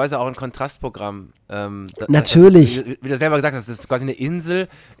logischerweise auch ein Kontrastprogramm. Natürlich. Wie du selber gesagt hast, das ist quasi eine Insel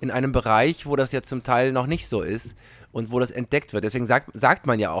in einem Bereich, wo das ja zum Teil noch nicht so ist und wo das entdeckt wird. Deswegen sagt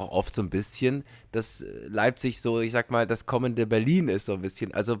man ja auch oft so ein bisschen, dass Leipzig so, ich sag mal, das kommende Berlin ist so ein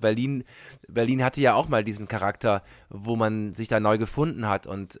bisschen. Also Berlin hatte ja auch mal diesen Charakter, wo man sich da neu gefunden hat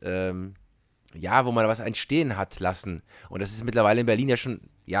und wo man was entstehen hat lassen. Und das ist mittlerweile in Berlin ja schon,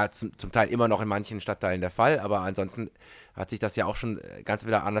 zum Teil immer noch in manchen Stadtteilen der Fall, aber ansonsten hat sich das ja auch schon ganz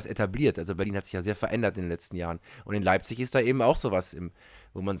wieder anders etabliert. Also Berlin hat sich ja sehr verändert in den letzten Jahren. Und in Leipzig ist da eben auch sowas,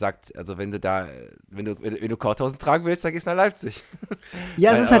 wo man sagt, also wenn du Korthausen tragen willst, dann gehst du nach Leipzig.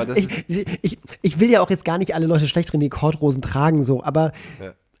 Ja, es ist halt, ich will ja auch jetzt gar nicht alle Leute schlecht reden, die Korthosen tragen, so, aber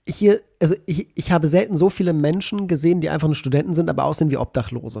ich habe selten so viele Menschen gesehen, die einfach nur Studenten sind, aber aussehen wie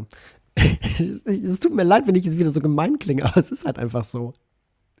Obdachlose. Es tut mir leid, wenn ich jetzt wieder so gemein klinge, aber es ist halt einfach so.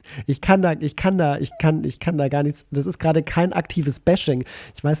 Ich kann da gar nichts, das ist gerade kein aktives Bashing.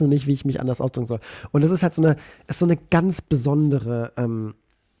 Ich weiß noch nicht, wie ich mich anders ausdrücken soll. Und das ist halt so eine ganz besondere, eine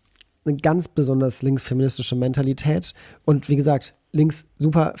ganz besonders linksfeministische Mentalität. Und wie gesagt, links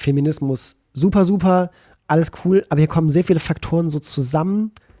super, Feminismus super, super, alles cool, aber hier kommen sehr viele Faktoren so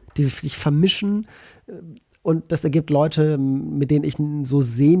zusammen, die sich vermischen. Und das ergibt Leute, mit denen ich so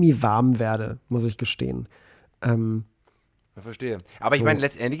semi-warm werde, muss ich gestehen. Ich verstehe. Aber ich meine,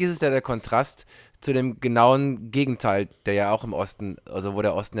 letztendlich ist es ja der Kontrast zu dem genauen Gegenteil, der ja auch im Osten, also wo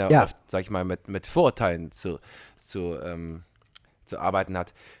der Osten ja oft, sag ich mal, mit Vorurteilen zu arbeiten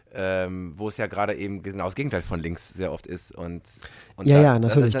hat. Wo es ja gerade eben genau das Gegenteil von links sehr oft ist. Und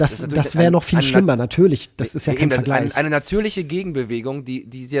natürlich. Das wäre noch viel schlimmer, natürlich. Das ist ja kein Vergleich. Eine natürliche Gegenbewegung,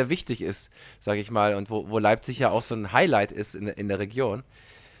 die sehr wichtig ist, sage ich mal, und wo Leipzig ja auch so ein Highlight ist in der Region.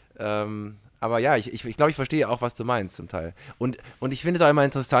 Aber ja, ich glaube, ich verstehe auch, was du meinst zum Teil. Und ich finde es auch immer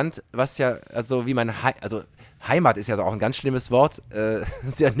interessant, was ja, also wie man, Heimat ist ja auch ein ganz schlimmes Wort,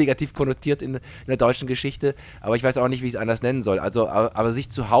 sehr negativ konnotiert in der deutschen Geschichte, aber ich weiß auch nicht, wie ich es anders nennen soll. Also, aber sich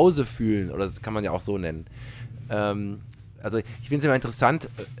zu Hause fühlen, oder das kann man ja auch so nennen. Also ich finde es immer interessant,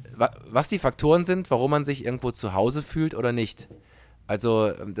 was die Faktoren sind, warum man sich irgendwo zu Hause fühlt oder nicht.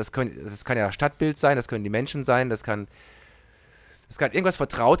 Also das kann ja das Stadtbild sein, das können die Menschen sein, das kann irgendwas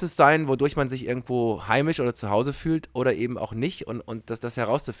Vertrautes sein, wodurch man sich irgendwo heimisch oder zu Hause fühlt oder eben auch nicht und das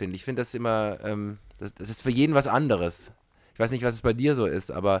herauszufinden. Ich finde das immer, das ist für jeden was anderes. Ich weiß nicht, was es bei dir so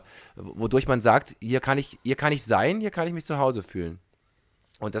ist, aber wodurch man sagt, hier kann ich sein, hier kann ich mich zu Hause fühlen.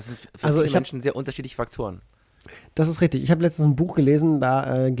 Und das ist für viele Menschen sehr unterschiedliche Faktoren. Das ist richtig. Ich habe letztens ein Buch gelesen,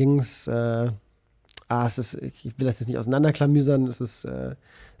 da ging es, ich will das jetzt nicht auseinanderklamüsern,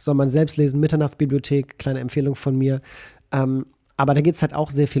 soll man selbst lesen, Mitternachtsbibliothek, kleine Empfehlung von mir. Aber da geht es halt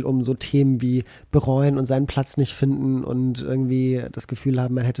auch sehr viel um so Themen wie bereuen und seinen Platz nicht finden und irgendwie das Gefühl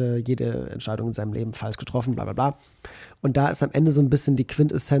haben, man hätte jede Entscheidung in seinem Leben falsch getroffen, bla bla bla. Und da ist am Ende so ein bisschen die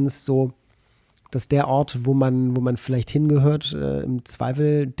Quintessenz so, dass der Ort, wo man vielleicht hingehört, im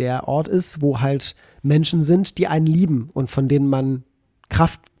Zweifel der Ort ist, wo halt Menschen sind, die einen lieben und von denen man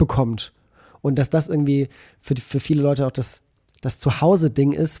Kraft bekommt. Und dass das irgendwie für viele Leute auch das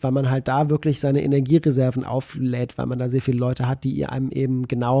Zuhause-Ding ist, weil man halt da wirklich seine Energiereserven auflädt, weil man da sehr viele Leute hat, die einem eben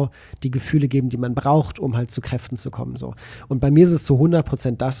genau die Gefühle geben, die man braucht, um halt zu Kräften zu kommen. So. Und bei mir ist es zu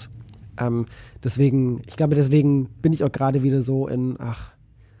 100% das. Deswegen bin ich auch gerade wieder so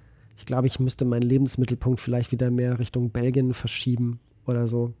ich glaube, ich müsste meinen Lebensmittelpunkt vielleicht wieder mehr Richtung Belgien verschieben oder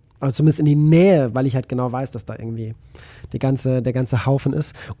so. Aber zumindest in die Nähe, weil ich halt genau weiß, dass da irgendwie der ganze Haufen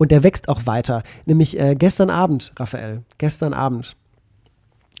ist. Und der wächst auch weiter. Nämlich gestern Abend, Raphael,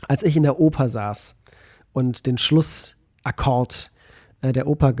 als ich in der Oper saß und den Schlussakkord der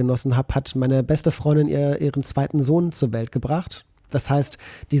Oper genossen habe, hat meine beste Freundin ihren zweiten Sohn zur Welt gebracht. Das heißt,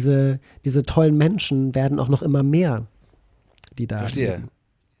 diese tollen Menschen werden auch noch immer mehr, die da Verstehe. leben.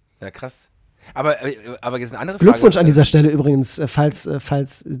 Ja, krass. Aber jetzt eine andere Frage. Glückwunsch an dieser Stelle übrigens, falls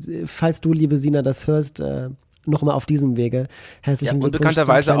du, liebe Sina, das hörst, nochmal auf diesem Wege. Herzlichen Glückwunsch.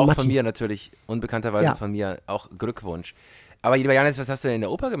 Unbekannterweise auch Matti. Von mir natürlich. Unbekannterweise von mir auch Glückwunsch. Aber lieber Janis, was hast du denn in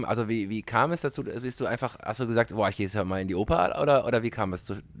der Oper gemacht? Also wie kam es dazu? Hast du gesagt, ich gehe jetzt mal in die Oper? Oder wie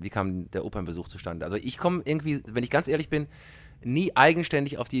kam der Opernbesuch zustande? Also ich komme irgendwie, wenn ich ganz ehrlich bin, nie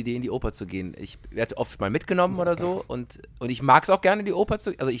eigenständig auf die Idee, in die Oper zu gehen. Ich werde oft mal mitgenommen oder so und ich mag es auch gerne, in die Oper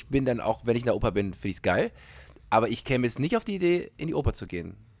zu gehen. Also ich bin dann auch, wenn ich in der Oper bin, finde ich es geil. Aber ich käme jetzt nicht auf die Idee, in die Oper zu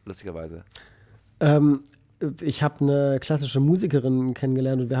gehen, lustigerweise. Ich habe eine klassische Musikerin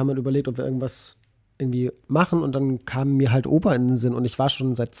kennengelernt und wir haben halt überlegt, ob wir irgendwas irgendwie machen und dann kam mir halt Oper in den Sinn und ich war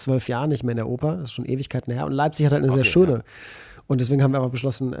schon seit 12 Jahren nicht mehr in der Oper, das ist schon Ewigkeiten her und Leipzig hat halt eine sehr schöne. Ja. Und deswegen haben wir aber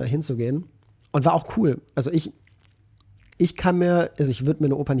beschlossen, hinzugehen und war auch cool. Also ich ich würde mir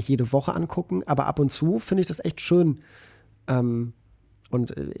eine Oper nicht jede Woche angucken, aber ab und zu finde ich das echt schön. Und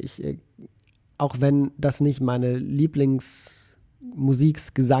auch wenn das nicht meine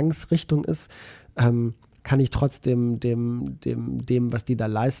Gesangsrichtung ist, kann ich trotzdem dem, was die da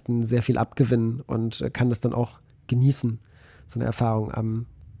leisten, sehr viel abgewinnen und kann das dann auch genießen, so eine Erfahrung.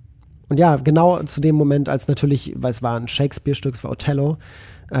 Und ja, genau zu dem Moment, als natürlich, weil es war ein Shakespeare-Stück, es war Othello,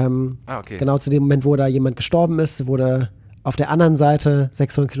 Okay. genau zu dem Moment, wo da jemand gestorben ist, wurde auf der anderen Seite,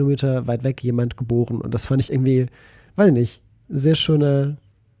 600 Kilometer weit weg, jemand geboren. Und das fand ich irgendwie, weiß ich nicht, sehr schönes,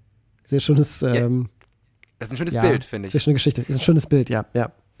 Das ist ein schönes Bild, finde ich. sehr schöne Geschichte. Ist ein schönes Bild, ja.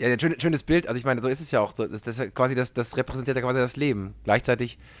 Ja, ein schönes Bild. Also ich meine, so ist es ja auch. So, das repräsentiert ja quasi das Leben.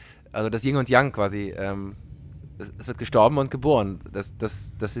 Gleichzeitig, also das Yin und Yang quasi. Es wird gestorben und geboren. Das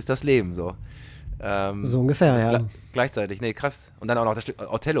ist das Leben so. So ungefähr, ja. Gleichzeitig, nee, krass. Und dann auch noch das Stück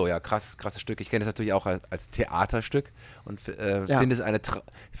Othello, ja, krasses Stück. Ich kenne das natürlich auch als Theaterstück und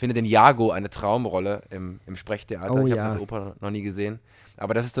finde den Iago eine Traumrolle im Sprechtheater. Oh, ich habe ja. das als Oper noch nie gesehen.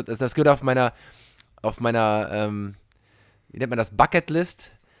 Aber das gehört auf meiner wie nennt man das,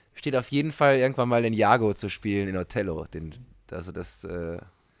 Bucketlist, steht auf jeden Fall irgendwann mal den Iago zu spielen in Othello.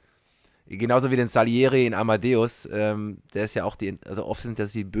 Genauso wie den Salieri in Amadeus, der ist ja auch also oft sind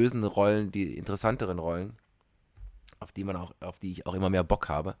das die bösen Rollen, die interessanteren Rollen, auf die ich auch immer mehr Bock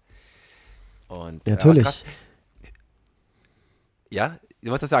habe. Und, Natürlich. Ja, du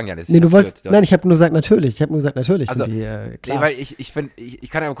wolltest das sagen, Janis? Nee, nein, ich habe nur gesagt, natürlich. Also, sind die, klar. Nee, weil ich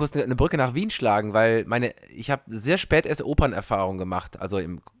kann ja kurz eine Brücke nach Wien schlagen, weil ich habe sehr spät erst Opernerfahrung gemacht, also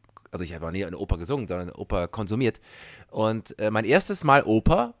ich habe auch nie eine Oper gesungen, sondern eine Oper konsumiert. Und mein erstes Mal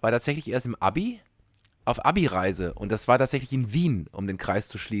Oper war tatsächlich erst im Abi, auf Abi-Reise. Und das war tatsächlich in Wien, um den Kreis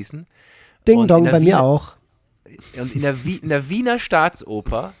zu schließen. Ding Dong, bei mir auch. Und in der Wiener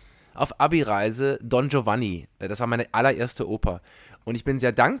Staatsoper auf Abi-Reise Don Giovanni. Das war meine allererste Oper. Und ich bin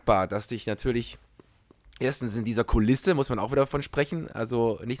sehr dankbar, dass ich natürlich erstens in dieser Kulisse, muss man auch wieder davon sprechen,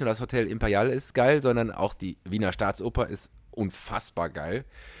 also nicht nur das Hotel Imperial ist geil, sondern auch die Wiener Staatsoper ist unfassbar geil.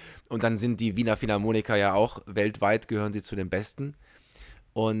 Und dann sind die Wiener Philharmoniker ja auch weltweit, gehören sie zu den Besten.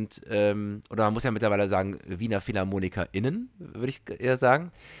 Und, oder man muss ja mittlerweile sagen, Wiener PhilharmonikerInnen, würde ich eher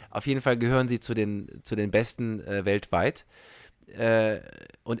sagen. Auf jeden Fall gehören sie zu den Besten weltweit.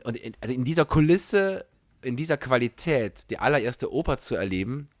 Also in dieser Kulisse, in dieser Qualität, die allererste Oper zu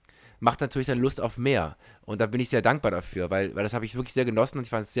erleben, macht natürlich dann Lust auf mehr. Und da bin ich sehr dankbar dafür, weil das habe ich wirklich sehr genossen und ich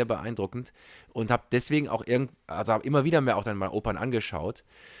fand es sehr beeindruckend. Und habe deswegen auch habe immer wieder mehr auch dann mal Opern angeschaut.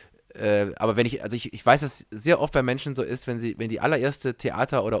 Aber ich weiß, dass es sehr oft bei Menschen so ist, wenn die allererste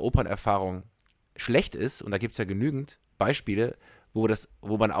Theater- oder Opernerfahrung schlecht ist, und da gibt es ja genügend Beispiele, wo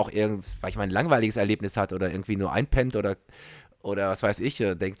man auch ein langweiliges Erlebnis hat oder irgendwie nur einpennt oder was weiß ich,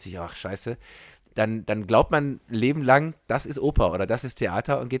 oder denkt sich, ach scheiße, dann glaubt man ein Leben lang, das ist Oper oder das ist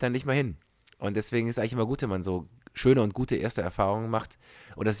Theater und geht dann nicht mehr hin. Und deswegen ist es eigentlich immer gut, wenn man so schöne und gute erste Erfahrungen macht.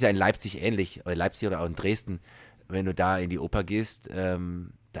 Und das ist ja in Leipzig ähnlich, oder Leipzig oder auch in Dresden, wenn du da in die Oper gehst,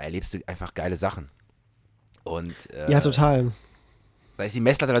 da erlebst du einfach geile Sachen. Und Ja, total. da ist die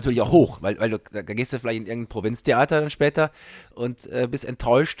Messlatte natürlich auch hoch, weil da gehst du vielleicht in irgendein Provinztheater dann später und bist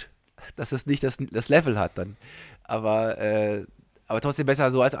enttäuscht, dass es nicht das Level hat dann. Aber trotzdem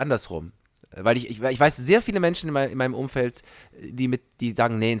besser so als andersrum. Weil ich weiß sehr viele Menschen in meinem Umfeld, die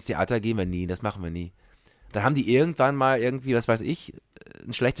sagen, nee, ins Theater gehen wir nie, das machen wir nie. Dann haben die irgendwann mal irgendwie, was weiß ich,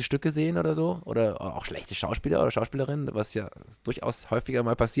 ein schlechtes Stück gesehen oder so. Oder auch schlechte Schauspieler oder Schauspielerinnen, was ja durchaus häufiger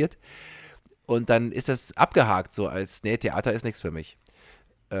mal passiert. Und dann ist das abgehakt so als, nee, Theater ist nichts für mich.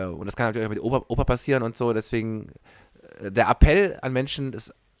 Und das kann natürlich auch mit Oper passieren und so. Deswegen der Appell an Menschen,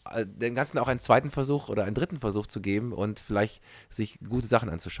 dem Ganzen auch einen zweiten Versuch oder einen dritten Versuch zu geben und vielleicht sich gute Sachen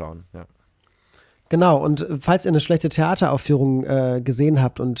anzuschauen. Ja. Genau, und falls ihr eine schlechte Theateraufführung gesehen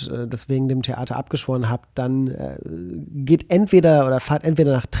habt und deswegen dem Theater abgeschworen habt, dann fahrt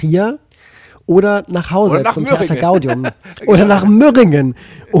entweder nach Trier oder nach Hause oder nach zum Möhringen. Theater Gaudium. Oder nach Mürringen.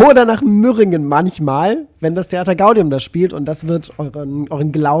 Oder nach Mürringen manchmal, wenn das Theater Gaudium das spielt, und das wird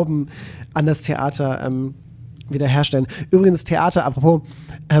euren Glauben an das Theater wiederherstellen. Übrigens, Theater, apropos,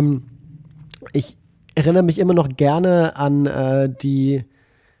 ich erinnere mich immer noch gerne an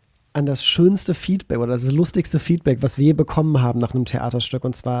das schönste Feedback oder das lustigste Feedback, was wir je bekommen haben nach einem Theaterstück.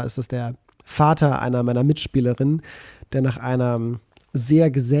 Und zwar ist es der Vater einer meiner Mitspielerinnen, der nach einer sehr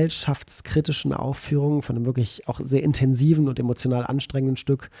gesellschaftskritischen Aufführung von einem wirklich auch sehr intensiven und emotional anstrengenden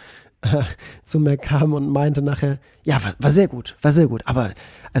Stück zu mir kam und meinte nachher, ja, war sehr gut, aber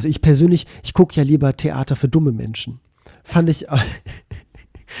also ich persönlich, ich gucke ja lieber Theater für dumme Menschen. Fand ich einen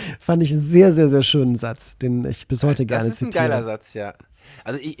sehr, sehr, sehr schönen Satz, den ich bis heute gerne zitiere. Das ist ein geiler Satz, ja.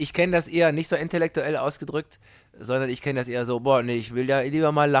 Also ich kenne das eher nicht so intellektuell ausgedrückt, sondern ich kenne das eher so, boah, nee, ich will ja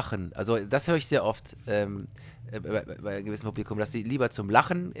lieber mal lachen. Also das höre ich sehr oft bei einem gewissen Publikum, dass sie lieber zum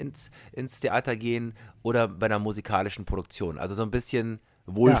Lachen ins Theater gehen oder bei einer musikalischen Produktion. Also so ein bisschen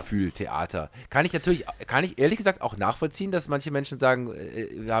Wohlfühltheater. Kann ich ehrlich gesagt auch nachvollziehen, dass manche Menschen sagen,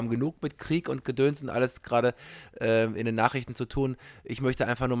 wir haben genug mit Krieg und Gedöns und alles gerade in den Nachrichten zu tun. Ich möchte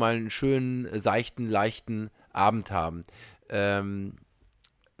einfach nur mal einen schönen, seichten, leichten Abend haben. Kann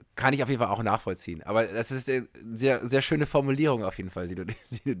ich auf jeden Fall auch nachvollziehen. Aber das ist eine sehr, sehr schöne Formulierung auf jeden Fall, die du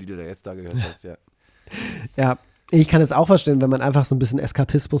da jetzt da gehört hast, ja. Ja, ich kann es auch verstehen, wenn man einfach so ein bisschen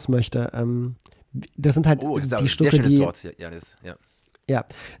Eskapismus möchte. Das sind halt das ist die Stücke, sehr schönes die Wort, Janis, ja. Ja,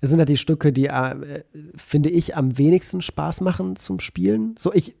 das sind halt die Stücke, die, finde ich, am wenigsten Spaß machen zum Spielen.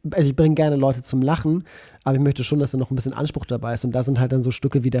 So, ich bringe gerne Leute zum Lachen, aber ich möchte schon, dass da noch ein bisschen Anspruch dabei ist. Und da sind halt dann so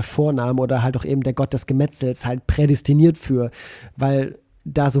Stücke wie der Vorname oder halt auch eben der Gott des Gemetzels halt prädestiniert für, weil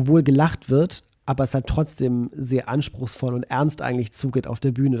da sowohl gelacht wird, aber es halt trotzdem sehr anspruchsvoll und ernst eigentlich zugeht auf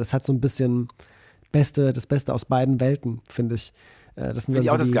der Bühne. Das hat so ein bisschen das Beste aus beiden Welten, finde ich. Das sind Finde ich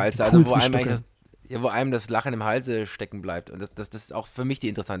so auch das die Geilste, also wo einem das Lachen im Halse stecken bleibt. Und das ist auch für mich die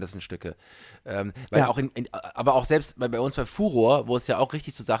interessantesten Stücke. Weil auch aber auch selbst bei uns bei Furor, wo es ja auch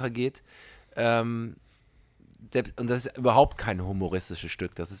richtig zur Sache geht, und das ist überhaupt kein humoristisches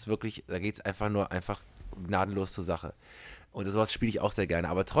Stück. Das ist wirklich, da geht es einfach gnadenlos zur Sache. Und sowas spiele ich auch sehr gerne.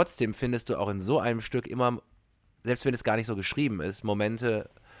 Aber trotzdem findest du auch in so einem Stück immer, selbst wenn es gar nicht so geschrieben ist, Momente,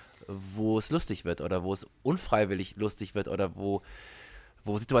 wo es lustig wird oder wo es unfreiwillig lustig wird oder wo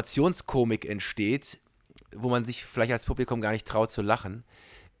Situationskomik entsteht, wo man sich vielleicht als Publikum gar nicht traut zu lachen.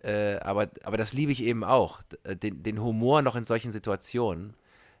 Aber das liebe ich eben auch. Den Humor noch in solchen Situationen.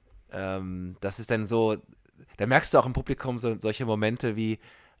 Das ist dann so, da merkst du auch im Publikum solche Momente wie,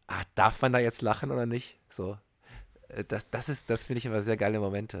 darf man da jetzt lachen oder nicht? So. Das finde ich immer sehr geile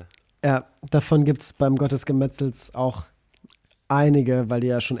Momente. Ja, davon gibt es beim Gott des Gemetzels auch einige, weil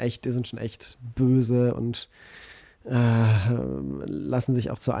die sind schon echt böse und lassen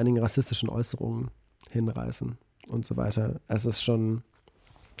sich auch zu einigen rassistischen Äußerungen hinreißen und so weiter. Es ist schon,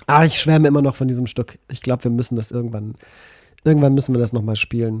 ich schwärme immer noch von diesem Stück. Ich glaube, wir müssen das irgendwann müssen wir das nochmal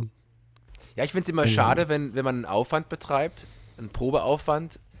spielen. Ja, ich finde es immer schade, wenn man einen Aufwand betreibt, einen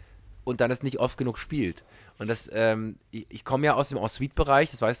Probeaufwand und dann es nicht oft genug spielt. Und das, ich komme ja aus dem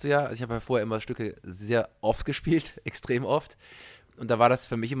Ensuite-Bereich, das weißt du ja. Also ich habe ja vorher immer Stücke sehr oft gespielt, extrem oft. Und da war das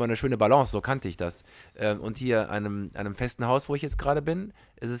für mich immer eine schöne Balance, so kannte ich das. Und hier an einem festen Haus, wo ich jetzt gerade bin,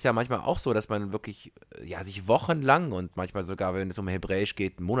 ist es ja manchmal auch so, dass man wirklich sich wochenlang und manchmal sogar, wenn es um Hebräisch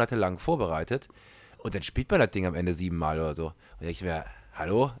geht, monatelang vorbereitet. Und dann spielt man das Ding am Ende 7-mal oder so. Und ich wäre,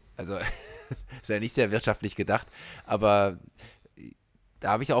 hallo? Also, ist ja nicht sehr wirtschaftlich gedacht, aber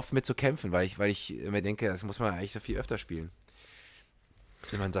da habe ich oft mit zu kämpfen, weil ich mir denke, das muss man eigentlich so viel öfter spielen.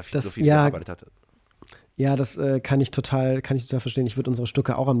 Wenn man so viel gearbeitet hat. Ja, das kann ich total verstehen. Ich würde unsere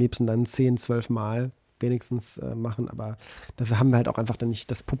Stücke auch am liebsten dann 10, 12 Mal wenigstens machen, aber dafür haben wir halt auch einfach dann nicht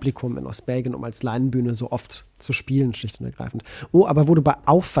das Publikum in Ostbelgien, um als Leinenbühne so oft zu spielen, schlicht und ergreifend. Oh, aber wo du bei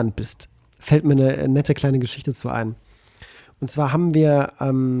Aufwand bist, fällt mir eine nette kleine Geschichte zu ein. Und zwar haben wir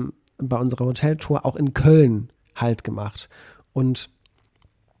bei unserer Hoteltour auch in Köln Halt gemacht. Und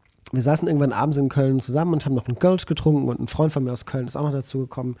wir saßen irgendwann abends in Köln zusammen und haben noch einen Kölsch getrunken und ein Freund von mir aus Köln ist auch noch dazu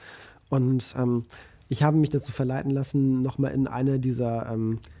gekommen. Und ich habe mich dazu verleiten lassen, nochmal in eine dieser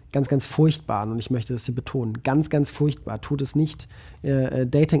ganz, ganz furchtbaren, und ich möchte das hier betonen, ganz, ganz furchtbar, tut es nicht,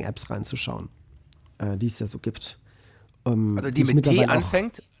 Dating-Apps reinzuschauen, die es ja so gibt. Also die mit T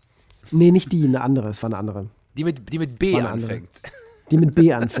anfängt? Nee, nicht die, eine andere, es war eine andere. Die mit B anfängt. Die mit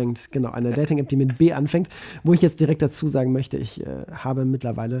B anfängt, genau, eine Dating-App, die mit B anfängt, wo ich jetzt direkt dazu sagen möchte, ich habe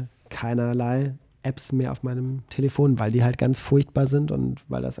mittlerweile keinerlei Apps mehr auf meinem Telefon, weil die halt ganz furchtbar sind und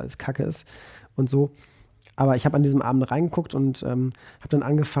weil das alles Kacke ist und so. Aber ich habe an diesem Abend reingeguckt und habe dann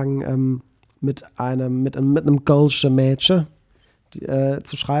angefangen mit einem Kölsche Mädchen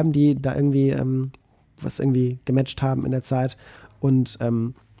zu schreiben, die da irgendwie was irgendwie gematcht haben in der Zeit. Und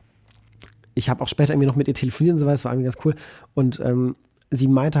ich habe auch später irgendwie noch mit ihr telefoniert und so weiter, das war irgendwie ganz cool. Und sie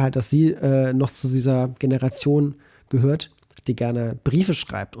meinte halt, dass sie noch zu dieser Generation gehört, die gerne Briefe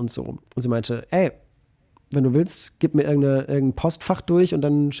schreibt und so. Und sie meinte, ey, wenn du willst, gib mir irgendein Postfach durch und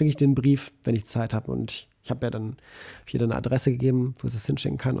dann schicke ich dir einen Brief, wenn ich Zeit habe. Und ich habe ja dann hier eine Adresse gegeben, wo sie es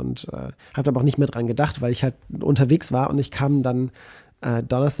hinschicken kann und habe aber auch nicht mehr dran gedacht, weil ich halt unterwegs war und ich kam dann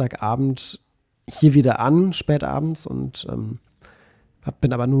Donnerstagabend hier wieder an, spät abends und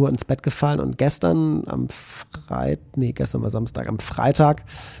bin aber nur ins Bett gefallen und gestern gestern war Samstag, am Freitag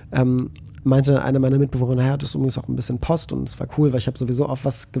meinte eine meiner Mitbewohner, naja, das ist übrigens auch ein bisschen Post und es war cool, weil ich habe sowieso auf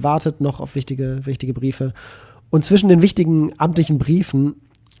was gewartet, noch auf wichtige Briefe Und zwischen den wichtigen amtlichen Briefen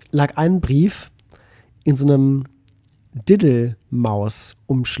lag ein Brief in so einem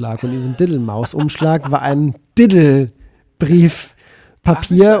Diddelmaus-Umschlag. Und in diesem Diddelmaus-Umschlag war ein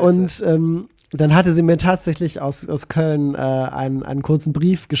Diddelbriefpapier. Und dann hatte sie mir tatsächlich aus Köln einen kurzen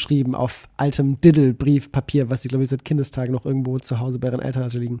Brief geschrieben auf altem Diddelbriefpapier, was sie, glaube ich, seit Kindestagen noch irgendwo zu Hause bei ihren Eltern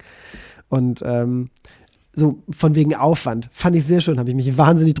hatte liegen. Und so von wegen Aufwand. Fand ich sehr schön, habe ich mich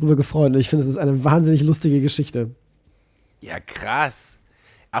wahnsinnig drüber gefreut. Und ich finde, es ist eine wahnsinnig lustige Geschichte. Ja, krass.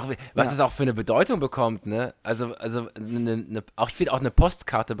 Auch was es auch für eine Bedeutung bekommt, ne? Also auch ich will auch eine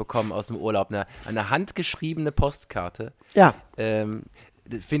Postkarte bekommen aus dem Urlaub, eine handgeschriebene Postkarte. Ja.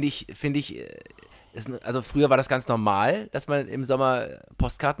 Finde ich, also früher war das ganz normal, dass man im Sommer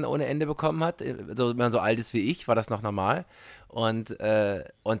Postkarten ohne Ende bekommen hat. So, wenn man so alt ist wie ich, war das noch normal. Und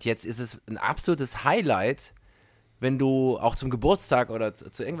jetzt ist es ein absolutes Highlight, wenn du auch zum Geburtstag oder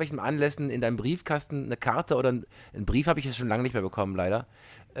zu irgendwelchen Anlässen in deinem Briefkasten eine Karte oder einen Brief habe ich jetzt schon lange nicht mehr bekommen, leider.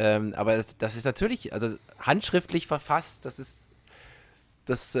 Aber das ist natürlich, also handschriftlich verfasst, das ist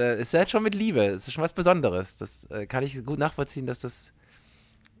halt schon mit Liebe, das ist schon was Besonderes. Das kann ich gut nachvollziehen,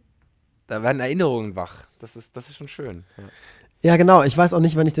 da werden Erinnerungen wach. Das ist schon schön. Ja, genau. Ich weiß auch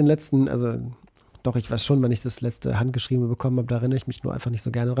nicht, wann ich doch, ich weiß schon, wann ich das letzte Handgeschriebene bekommen habe, da erinnere ich mich nur einfach nicht so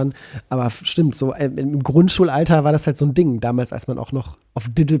gerne dran. Aber stimmt, so im Grundschulalter war das halt so ein Ding, damals, als man auch noch auf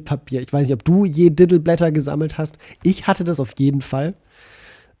Diddelpapier, ich weiß nicht, ob du je Diddelblätter gesammelt hast. Ich hatte das auf jeden Fall.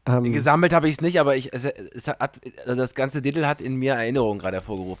 Gesammelt habe ich es nicht, aber das ganze Diddle hat in mir Erinnerungen gerade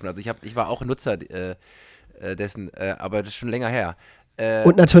hervorgerufen. Also ich war auch Nutzer dessen, aber das ist schon länger her.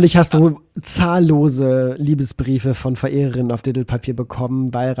 Und natürlich hast du zahllose Liebesbriefe von Verehrerinnen auf Diddelpapier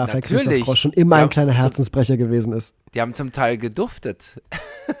bekommen, weil Raphael Christoph Frosch schon immer ein kleiner Herzensbrecher gewesen ist. Die haben zum Teil geduftet.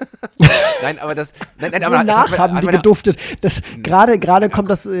 Nein, aber Nach haben die geduftet. Gerade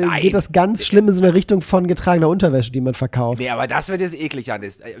geht das ganz schlimm in so eine Richtung von getragener Unterwäsche, die man verkauft. Nee, aber das wird jetzt eklig,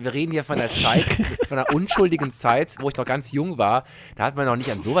 Janis. Wir reden hier von der Zeit, von einer unschuldigen Zeit, wo ich noch ganz jung war. Da hat man noch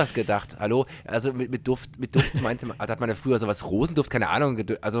nicht an sowas gedacht. Hallo? Also mit Duft meinte man, also hat man ja früher sowas, Rosenduft, keine Ahnung,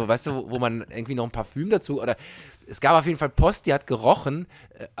 also weißt du, wo man irgendwie noch ein Parfüm dazu, oder es gab auf jeden Fall Post, die hat gerochen,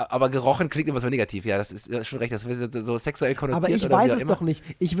 aber gerochen klingt immer so negativ. Ja, das ist schon recht, das wird so sexuell konnotiert. Aber ich weiß es doch nicht.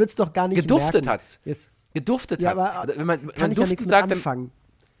 Ich würde es doch gar nicht geduftet merken. Geduftet ja, hat's. Aber wenn man kann ich Duften ja nichts sagt, mit anfangen.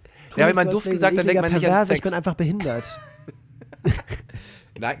 Ja, wenn man Duften sagt, dann denkt man nicht an Sex. Ich bin einfach behindert.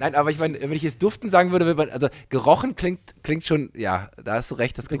 Nein, aber ich meine, wenn ich jetzt Duften sagen würde, also gerochen klingt schon, ja, da hast du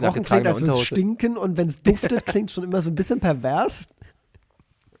recht, das klingt nach getragener Unterhose. Als würde es stinken, und wenn es duftet, klingt schon immer so ein bisschen pervers.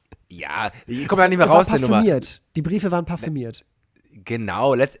 Ja, ich komme ja nicht mehr raus, der Nummer. Die Briefe waren parfümiert.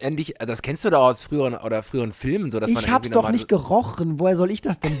 Genau, letztendlich, das kennst du doch aus früheren Filmen. So, dass ich hab's doch nicht gerochen. Woher soll ich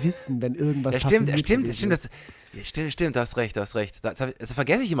das denn wissen, wenn irgendwas parfümiert ist? Stimmt, du hast recht. Das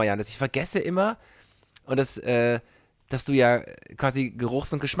vergesse ich immer, Jan. Ich vergesse immer, und dass du ja quasi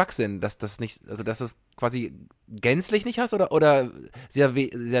Geruchs- und Geschmackssinn, dass du es quasi gänzlich nicht hast oder sehr,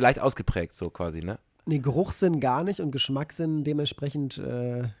 sehr leicht ausgeprägt, so quasi, ne? Nee, Geruchssinn gar nicht und Geschmackssinn dementsprechend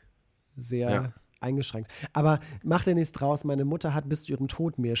sehr eingeschränkt. Aber mach dir nichts draus, meine Mutter hat bis zu ihrem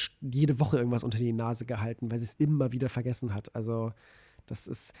Tod mir jede Woche irgendwas unter die Nase gehalten, weil sie es immer wieder vergessen hat. Also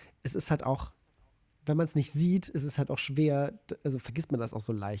es ist halt auch, wenn man es nicht sieht, ist es halt auch schwer, also vergisst man das auch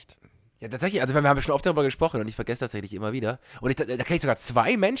so leicht. Ja, tatsächlich, also wir haben schon oft darüber gesprochen und ich vergesse tatsächlich immer wieder. Und da kenne ich sogar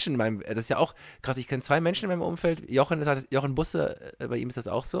 2 Menschen das ist ja auch krass, ich kenne 2 Menschen in meinem Umfeld. Jochen Busse, bei ihm ist das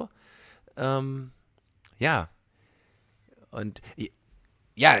auch so. Ja. Und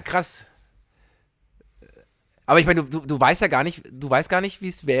ja, krass. Aber ich meine, du weißt ja gar nicht, wie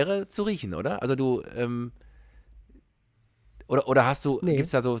es wäre zu riechen, oder? Also du, oder hast du, Nee. Gibt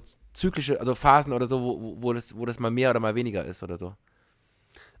es da so zyklische, also Phasen oder so, wo das mal mehr oder mal weniger ist oder so?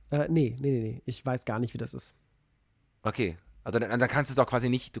 Nee. Ich weiß gar nicht, wie das ist. Okay. Also dann kannst du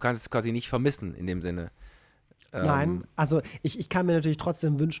es quasi nicht vermissen in dem Sinne. Nein, also ich kann mir natürlich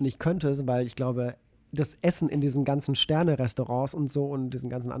trotzdem wünschen, ich könnte es, weil ich glaube, das Essen in diesen ganzen Sterne-Restaurants und so und diesen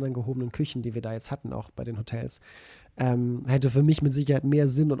ganzen anderen gehobenen Küchen, die wir da jetzt hatten, auch bei den Hotels, hätte für mich mit Sicherheit mehr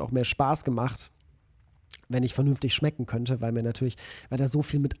Sinn und auch mehr Spaß gemacht, wenn ich vernünftig schmecken könnte, weil da so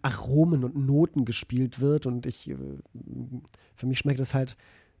viel mit Aromen und Noten gespielt wird und für mich schmeckt es halt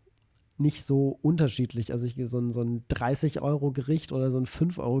nicht so unterschiedlich. Also so ein 30-Euro-Gericht oder so ein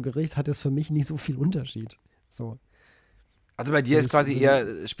 5-Euro-Gericht hat jetzt für mich nicht so viel Unterschied. So. Also bei dir ist quasi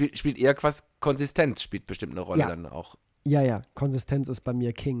spielt eher was Konsistenz, spielt bestimmt eine Rolle dann auch. Ja, Konsistenz ist bei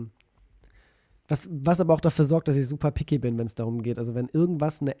mir King. Was aber auch dafür sorgt, dass ich super picky bin, wenn es darum geht. Also wenn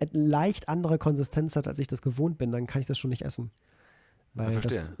irgendwas eine leicht andere Konsistenz hat, als ich das gewohnt bin, dann kann ich das schon nicht essen.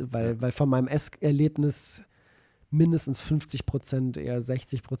 Weil von meinem Esserlebnis mindestens 50%, eher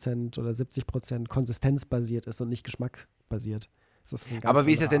 60% oder 70% konsistenzbasiert ist und nicht geschmacksbasiert. Das ist eine ganz Aber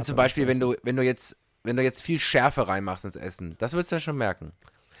wie ist andere das denn Art, zum daran zu Beispiel, essen. wenn du jetzt viel Schärfe reinmachst ins Essen? Das würdest du ja schon merken.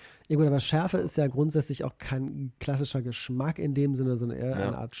 Ja gut, aber Schärfe ist ja grundsätzlich auch kein klassischer Geschmack in dem Sinne, sondern eher Ja,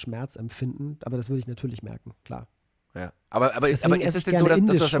 eine Art Schmerzempfinden. Aber das würde ich natürlich merken, klar. ja. Aber Deswegen ist esse es ich denn so, gerne dass du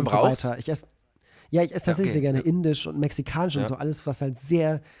das indisch dann und so brauchst? weiter. Ich esse Ja, tatsächlich sehr okay. gerne Ja, indisch und mexikanisch und ja. so alles, was halt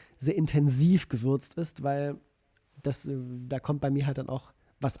sehr, sehr intensiv gewürzt ist, weil da kommt bei mir halt dann auch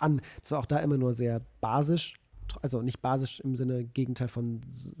was an. Zwar auch da immer nur sehr basisch, also nicht basisch im Sinne Gegenteil von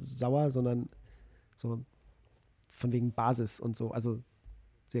sauer, sondern so von wegen Basis und so. Also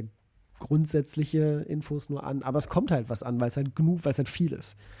sehr grundsätzliche Infos nur an, aber es kommt halt was an, weil es halt viel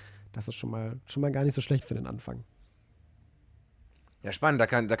ist. Das ist schon mal gar nicht so schlecht für den Anfang. Ja, spannend. Da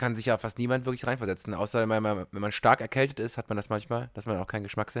kann sich ja fast niemand wirklich reinversetzen. Außer wenn man stark erkältet ist, hat man das manchmal, dass man auch keinen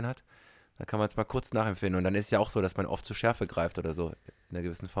Geschmackssinn hat. Da kann man es mal kurz nachempfinden. Und dann ist ja auch so, dass man oft zu Schärfe greift oder so, in einer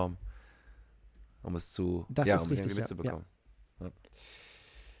gewissen Form. Um Das ist um es irgendwie richtig, ja. Ja, mitzubekommen. Ja,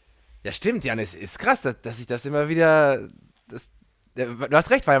 ja stimmt, Jan, es ist krass, dass ich das immer wieder. Du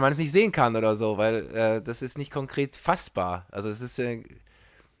hast recht, weil man es nicht sehen kann oder so, weil das ist nicht konkret fassbar. Also es ist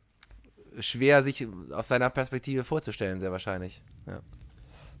schwer, sich aus seiner Perspektive vorzustellen, sehr wahrscheinlich. Ja.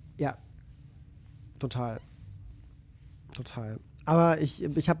 ja, total, total. Aber ich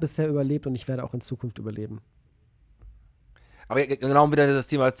habe bisher überlebt und ich werde auch in Zukunft überleben. Aber genau um wieder das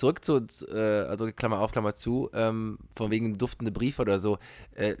Thema zurück also Klammer auf, Klammer zu, von wegen duftende Briefe oder so.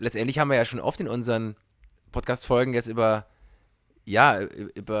 Letztendlich haben wir ja schon oft in unseren Podcast-Folgen jetzt ja,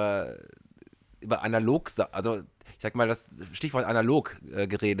 über analog, also ich sag mal das Stichwort analog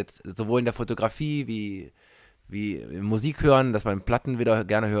geredet, sowohl in der Fotografie wie im Musik hören, dass man Platten wieder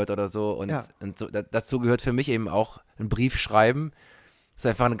gerne hört oder so. Ja, Und so, dazu gehört für mich eben auch ein Brief schreiben. Das ist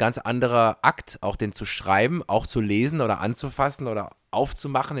einfach ein ganz anderer Akt, auch den zu schreiben, auch zu lesen oder anzufassen oder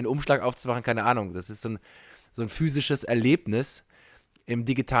aufzumachen, den Umschlag aufzumachen, keine Ahnung. Das ist so ein physisches Erlebnis im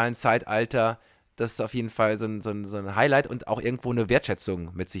digitalen Zeitalter, das auf jeden Fall so ein Highlight und auch irgendwo eine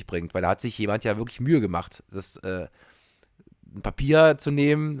Wertschätzung mit sich bringt, weil da hat sich jemand ja wirklich Mühe gemacht, ein Papier zu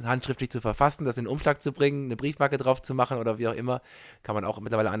nehmen, handschriftlich zu verfassen, das in den Umschlag zu bringen, eine Briefmarke drauf zu machen oder wie auch immer. Kann man auch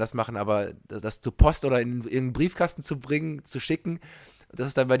mittlerweile anders machen, aber das zur Post oder in irgendeinen Briefkasten zu bringen, zu schicken, dass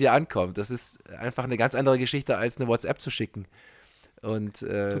es dann bei dir ankommt. Das ist einfach eine ganz andere Geschichte, als eine WhatsApp zu schicken. Und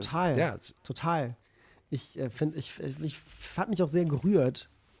total, ja, total. Ich fand mich auch sehr gerührt,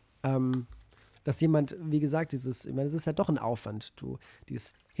 ähm, dass jemand, wie gesagt, ich meine, es ist ja doch ein Aufwand. Die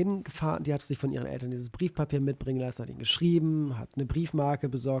ist hingefahren, die hat sich von ihren Eltern dieses Briefpapier mitbringen lassen, hat ihn geschrieben, hat eine Briefmarke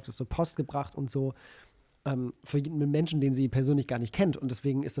besorgt, ist zur Post gebracht und so. Für einen Menschen, den sie persönlich gar nicht kennt. Und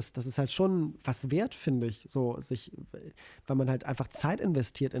deswegen ist das ist halt schon was wert, finde ich, weil man halt einfach Zeit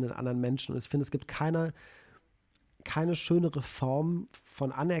investiert in einen anderen Menschen. Und ich finde, es gibt keine schönere Form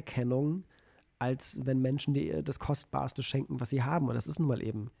von Anerkennung, als wenn Menschen dir das Kostbarste schenken, was sie haben. Und das ist nun mal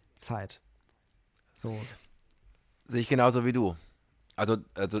eben Zeit. So. sehe ich genauso wie du. Also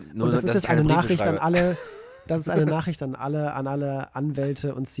Und nur, das ist dass ich jetzt keine eine Briefe Nachricht an schreibe. alle, das ist eine Nachricht an alle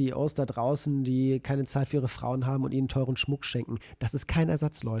Anwälte und CEOs da draußen, die keine Zeit für ihre Frauen haben und ihnen teuren Schmuck schenken. Das ist kein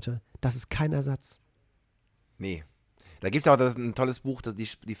Ersatz, Leute. Das ist kein Ersatz. Nee. Da gibt es auch ein tolles Buch,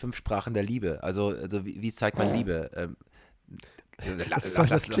 die 5 Sprachen der Liebe. Also wie zeigt man Liebe? Das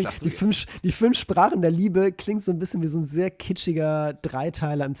klingt, Lach du jetzt. die fünf Sprachen der Liebe klingt so ein bisschen wie so ein sehr kitschiger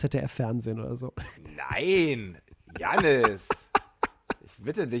Dreiteiler im ZDF-Fernsehen oder so. Nein, Jannis. Ich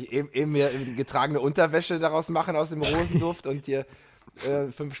bitte dich, eben mir die getragene Unterwäsche daraus machen aus dem Rosenduft und dir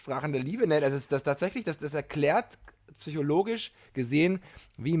 5 Sprachen der Liebe. Ne, das tatsächlich, das erklärt psychologisch gesehen,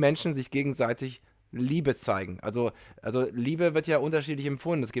 wie Menschen sich gegenseitig Liebe zeigen. Also Liebe wird ja unterschiedlich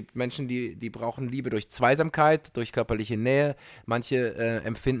empfunden. Es gibt Menschen, die brauchen Liebe durch Zweisamkeit, durch körperliche Nähe. Manche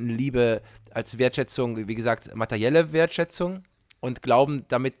empfinden Liebe als Wertschätzung, wie gesagt, materielle Wertschätzung und glauben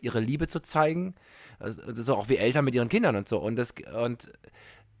damit ihre Liebe zu zeigen. Also, das ist auch wie Eltern mit ihren Kindern und so. Und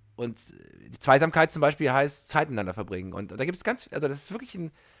die Zweisamkeit zum Beispiel heißt Zeit miteinander verbringen. Und da gibt es also das ist wirklich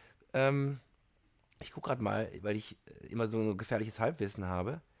ich gucke gerade mal, weil ich immer so ein gefährliches Halbwissen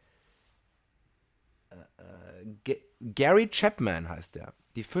habe. Gary Chapman heißt der.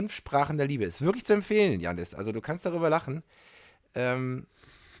 Die 5 Sprachen der Liebe. Ist wirklich zu empfehlen, Janis. Also du kannst darüber lachen.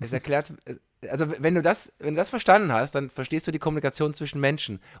 Es erklärt, also wenn du das verstanden hast, dann verstehst du die Kommunikation zwischen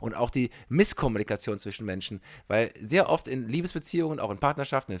Menschen und auch die Misskommunikation zwischen Menschen. Weil sehr oft in Liebesbeziehungen, auch in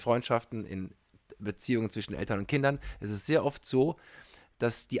Partnerschaften, in Freundschaften, in Beziehungen zwischen Eltern und Kindern, ist es sehr oft so,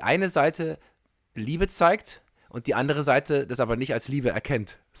 dass die eine Seite Liebe zeigt und die andere Seite das aber nicht als Liebe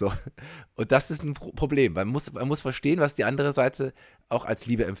erkennt. So. Und das ist ein Problem. Man muss verstehen, was die andere Seite auch als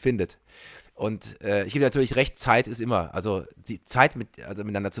Liebe empfindet. Und ich gebe natürlich recht, Zeit ist immer, also die Zeit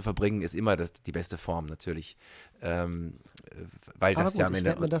miteinander zu verbringen, ist immer die beste Form natürlich. Weil Aber das gut, ja am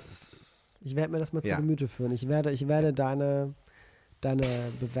Ende. ich werde mir das mal zu Ja. Gemüte führen. Ich werde deine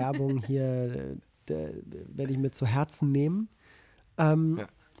Bewerbung hier, werde ich mir zu Herzen nehmen. Ja.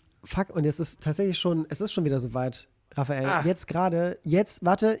 Fuck, und jetzt ist tatsächlich es ist schon wieder soweit, Raphael. Ah. Jetzt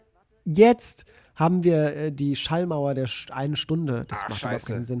haben wir die Schallmauer der einen Stunde. Das macht überhaupt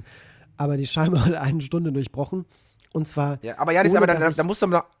keinen Sinn. Aber die Schallmauer der einen Stunde durchbrochen. Und zwar. Ja, aber Janis, da musst du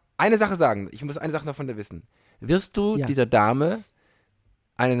noch eine Sache sagen. Ich muss eine Sache noch von dir wissen. Wirst du dieser Dame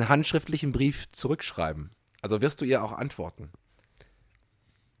einen handschriftlichen Brief zurückschreiben? Also wirst du ihr auch antworten?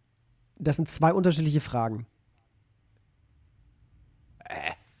 Das sind zwei unterschiedliche Fragen.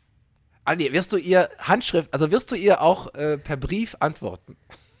 Nee, wirst du ihr wirst du ihr auch per Brief antworten?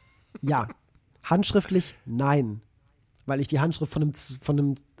 Ja. Handschriftlich nein. Weil ich die Handschrift von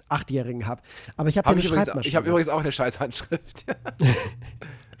einem 8-Jährigen habe. Aber ich habe ja eine Schreibmaschine. Ich habe übrigens auch eine scheiß Handschrift.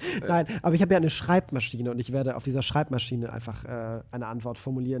 Nein, aber ich habe ja eine Schreibmaschine und ich werde auf dieser Schreibmaschine einfach eine Antwort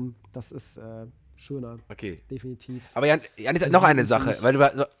formulieren. Das ist schöner. Okay. Definitiv. Aber Janis, noch eine Sache, weil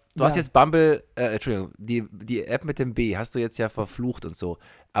du hast jetzt Bumble, Entschuldigung, die App mit dem B hast du jetzt ja verflucht und so.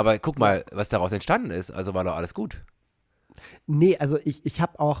 Aber guck mal, was daraus entstanden ist. Also war doch alles gut. Nee, also ich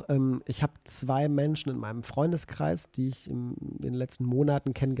habe auch, ich habe 2 Menschen in meinem Freundeskreis, die ich in den letzten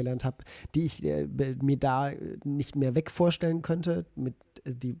Monaten kennengelernt habe, die ich mir da nicht mehr weg vorstellen könnte,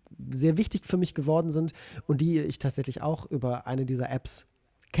 die sehr wichtig für mich geworden sind und die ich tatsächlich auch über eine dieser Apps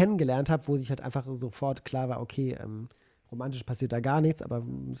kennengelernt habe, wo sich halt einfach sofort klar war, okay, romantisch passiert da gar nichts, aber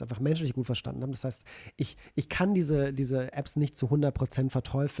es einfach menschlich gut verstanden haben. Das heißt, ich kann diese Apps nicht zu 100%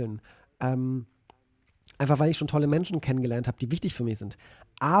 verteufeln. Einfach weil ich schon tolle Menschen kennengelernt habe, die wichtig für mich sind.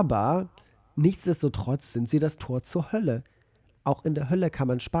 Aber nichtsdestotrotz sind sie das Tor zur Hölle. Auch in der Hölle kann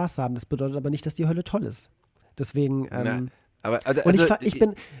man Spaß haben. Das bedeutet aber nicht, dass die Hölle toll ist. Deswegen.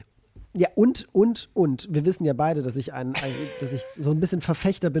 Ja, und. Wir wissen ja beide, dass ich dass ich so ein bisschen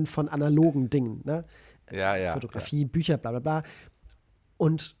Verfechter bin von analogen Dingen. Ne? Ja. Fotografie, Bücher, bla bla bla.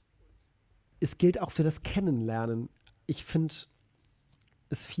 Und es gilt auch für das Kennenlernen. Ich finde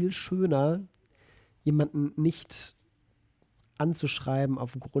es viel schöner, jemanden nicht anzuschreiben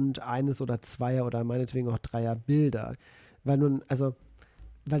aufgrund eines oder zweier oder meinetwegen auch 3er Bilder. Weil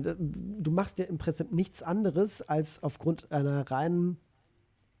du machst ja im Prinzip nichts anderes, als aufgrund einer reinen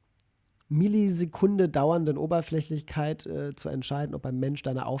Millisekunde dauernden Oberflächlichkeit zu entscheiden, ob ein Mensch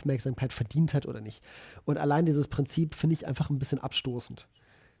deine Aufmerksamkeit verdient hat oder nicht. Und allein dieses Prinzip finde ich einfach ein bisschen abstoßend.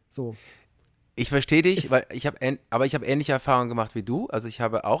 So. Ich verstehe dich, aber ich habe ähnliche Erfahrungen gemacht wie du. Also ich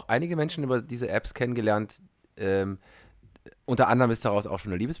habe auch einige Menschen über diese Apps kennengelernt. Unter anderem ist daraus auch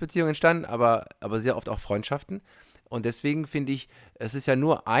schon eine Liebesbeziehung entstanden, aber sehr oft auch Freundschaften. Und deswegen finde ich, es ist ja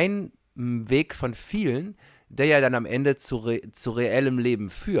nur ein Weg von vielen, der ja dann am Ende zu reellem Leben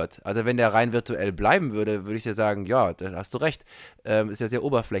führt. Also wenn der rein virtuell bleiben würde, würde ich ja sagen, ja, da hast du recht, ist ja sehr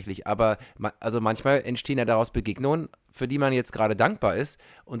oberflächlich. Aber manchmal entstehen ja daraus Begegnungen, für die man jetzt gerade dankbar ist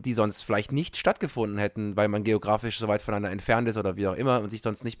und die sonst vielleicht nicht stattgefunden hätten, weil man geografisch so weit voneinander entfernt ist oder wie auch immer und sich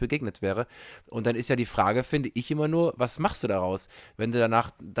sonst nicht begegnet wäre. Und dann ist ja die Frage, finde ich immer nur, was machst du daraus? Wenn du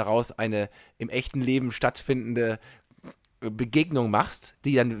daraus eine im echten Leben stattfindende Begegnung machst,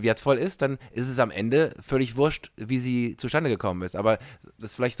 die dann wertvoll ist, dann ist es am Ende völlig wurscht, wie sie zustande gekommen ist. Aber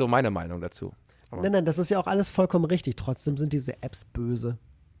das ist vielleicht so meine Meinung dazu. Aber Nein, das ist ja auch alles vollkommen richtig. Trotzdem sind diese Apps böse.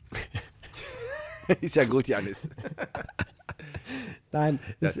 ist ja gut, Janis. Nein.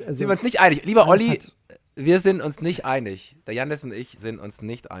 Sind wir uns nicht einig. Lieber Olli, wir sind uns nicht einig. Der Janis und ich sind uns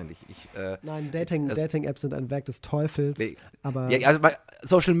nicht einig. Nein, Dating-Apps sind ein Werk des Teufels. Aber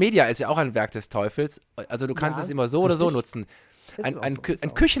Social Media ist ja auch ein Werk des Teufels. Also du kannst es immer so oder so nutzen. Ein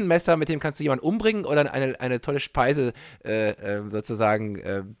Küchenmesser, mit dem kannst du jemanden umbringen oder eine tolle Speise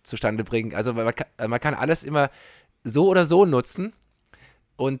sozusagen zustande bringen. Also man kann alles immer so oder so nutzen.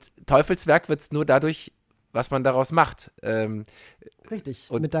 Und Teufelswerk wird es nur dadurch, was man daraus macht. Richtig.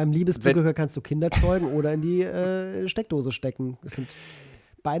 Mit deinem Liebesbürger kannst du Kinder zeugen oder in die Steckdose stecken. Das sind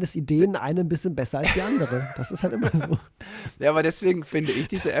beides Ideen, eine ein bisschen besser als die andere. Das ist halt immer so. Ja, aber deswegen finde ich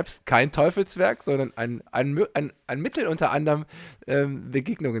diese Apps kein Teufelswerk, sondern ein Mittel unter anderem,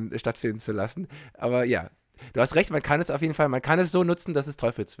 Begegnungen stattfinden zu lassen. Aber ja, du hast recht, man kann es so nutzen, dass es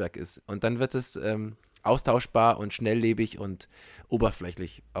Teufelswerk ist. Und dann wird es austauschbar und schnelllebig und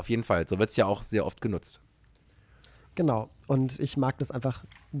oberflächlich. Auf jeden Fall. So wird es ja auch sehr oft genutzt. Genau. Und ich mag das einfach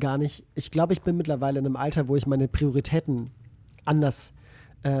gar nicht. Ich glaube, ich bin mittlerweile in einem Alter, wo ich meine Prioritäten anders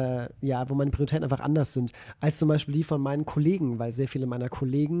wo meine Prioritäten einfach anders sind, als zum Beispiel die von meinen Kollegen, weil sehr viele meiner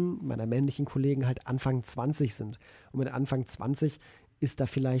Kollegen, meiner männlichen Kollegen halt Anfang 20 sind. Und mit Anfang 20 ist da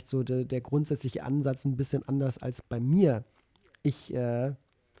vielleicht so der grundsätzliche Ansatz ein bisschen anders als bei mir. Mir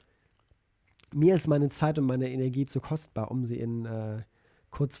ist meine Zeit und meine Energie zu kostbar, um sie in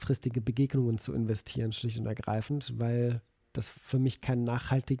kurzfristige Begegnungen zu investieren, schlicht und ergreifend, weil das für mich keinen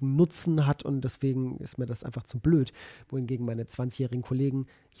nachhaltigen Nutzen hat und deswegen ist mir das einfach zu blöd. Wohingegen meine 20-jährigen Kollegen,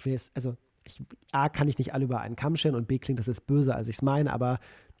 kann ich nicht alle über einen Kamm scheren und B klingt das jetzt böse, als ich es meine, aber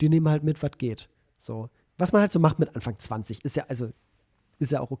die nehmen halt mit, was geht. So. Was man halt so macht mit Anfang 20, ist ja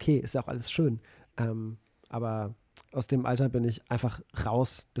auch okay, ist ja auch alles schön. Aber aus dem Alter bin ich einfach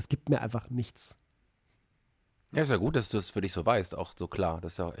raus. Das gibt mir einfach nichts. Ja, ist ja gut, dass du es für dich so weißt, auch so klar.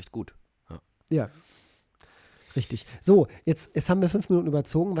 Das ist ja auch echt gut. Ja. Richtig. So, jetzt haben wir 5 Minuten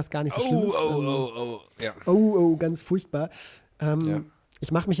überzogen, was gar nicht so schlimm ist. Ja. Ganz furchtbar. Ja.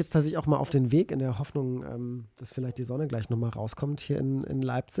 Ich mache mich jetzt tatsächlich auch mal auf den Weg in der Hoffnung, dass vielleicht die Sonne gleich nochmal rauskommt hier in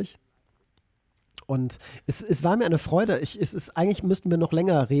Leipzig. Und es war mir eine Freude. Eigentlich müssten wir noch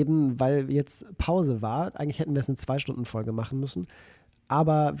länger reden, weil jetzt Pause war. Eigentlich hätten wir es eine 2-Stunden-Folge machen müssen.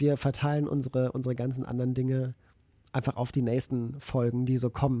 Aber wir verteilen unsere ganzen anderen Dinge einfach auf die nächsten Folgen, die so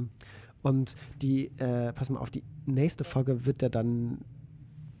kommen. Und pass mal auf, die nächste Folge wird ja dann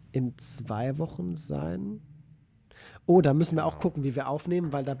in 2 Wochen sein. Oh, da müssen wir auch gucken, wie wir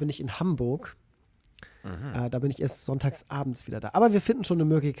aufnehmen, weil da bin ich in Hamburg. Da bin ich erst sonntags abends wieder da. Aber wir finden schon eine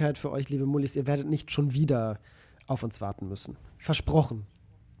Möglichkeit für euch, liebe Mullis. Ihr werdet nicht schon wieder auf uns warten müssen. Versprochen.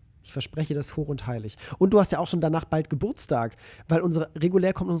 Ich verspreche das hoch und heilig. Und du hast ja auch schon danach bald Geburtstag, weil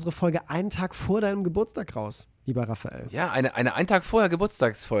regulär kommt unsere Folge einen Tag vor deinem Geburtstag raus, lieber Raphael. Ja, eine einen Tag vorher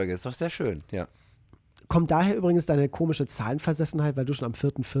Geburtstagsfolge. Ist doch sehr schön, ja. Kommt daher übrigens deine komische Zahlenversessenheit, weil du schon am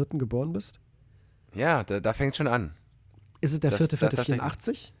 4.4. geboren bist? Ja, da fängt schon an. Ist es der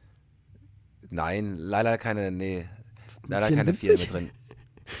 4.4.84? Nein, leider keine 74? 4 mit drin.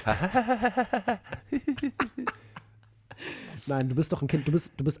 Nein, du bist doch ein Kind, du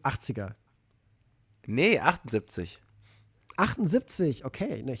bist 80er. Nee, 78. 78,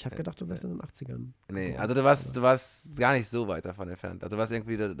 okay. Ne, ich habe gedacht, du wärst in den 80ern. Nee, also du warst gar nicht so weit davon entfernt. Also du warst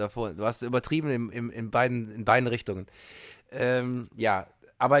irgendwie davor, du hast übertrieben in beiden Richtungen. Ja,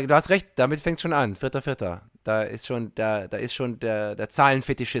 aber du hast recht, damit fängt schon an, 4.4. Da ist schon der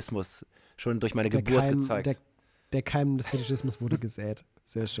Zahlenfetischismus schon durch meine Geburt gezeigt. Der Keim des Fetischismus wurde gesät.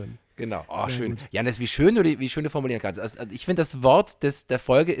 Sehr schön. Genau. Oh, ja, schön. Gut. Janis, wie schön du formulieren kannst. Also, ich finde, das Wort der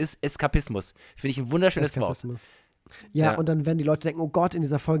Folge ist Eskapismus. Finde ich ein wunderschönes Wort. Ja, und dann werden die Leute denken, oh Gott, in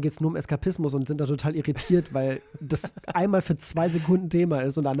dieser Folge geht es nur um Eskapismus und sind da total irritiert, weil das einmal für 2 Sekunden Thema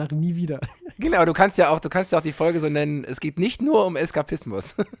ist und danach nie wieder. Genau, du kannst ja auch die Folge so nennen, es geht nicht nur um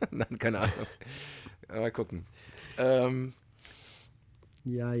Eskapismus. Nein, keine Ahnung. Mal gucken. Ja.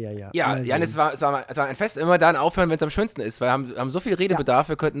 Ja, Jan, es war ein Fest. Immer dann aufhören, wenn es am schönsten ist. Weil wir haben so viel Redebedarf,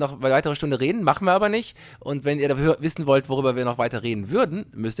 wir könnten noch eine weitere Stunde reden, machen wir aber nicht. Und wenn ihr wissen wollt, worüber wir noch weiter reden würden,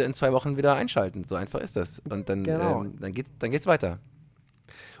 müsst ihr in 2 Wochen wieder einschalten. So einfach ist das. Und dann, dann geht's weiter.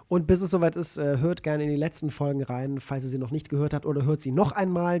 Und bis es soweit ist, hört gerne in die letzten Folgen rein, falls ihr sie noch nicht gehört habt, oder hört sie noch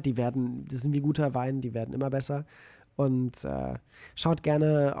einmal. Das sind wie guter Wein, die werden immer besser. Und schaut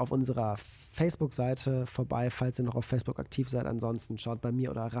gerne auf unserer Facebook-Seite vorbei, falls ihr noch auf Facebook aktiv seid. Ansonsten schaut bei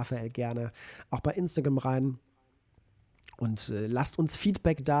mir oder Raphael gerne auch bei Instagram rein. Und lasst uns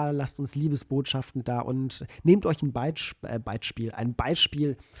Feedback da, lasst uns Liebesbotschaften da und nehmt euch ein Beispiel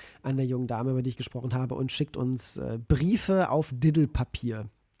an der jungen Dame, über die ich gesprochen habe, und schickt uns Briefe auf Diddelpapier.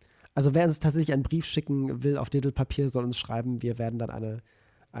 Also wer uns tatsächlich einen Brief schicken will auf Diddelpapier, soll uns schreiben. Wir werden dann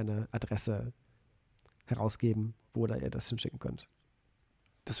eine Adresse herausgeben, wo da ihr das hinschicken könnt.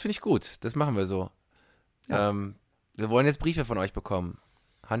 Das finde ich gut. Das machen wir so. Ja. Wir wollen jetzt Briefe von euch bekommen.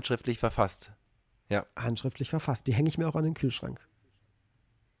 Handschriftlich verfasst. Ja. Handschriftlich verfasst. Die hänge ich mir auch an den Kühlschrank.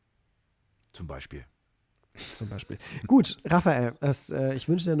 Zum Beispiel. Gut, Raphael, ich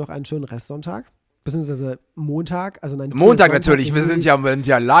wünsche dir noch einen schönen Restsonntag. Beziehungsweise Montag. Also Montag natürlich. Wir sind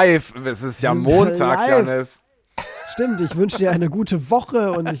ja live. Es ist ja Montag, Janis. Stimmt, ich wünsche dir eine gute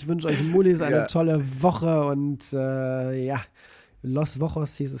Woche und ich wünsche euch Mullis eine tolle Woche und Los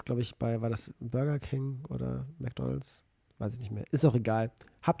Wochos hieß es, glaube ich, war das Burger King oder McDonald's? Weiß ich nicht mehr. Ist auch egal.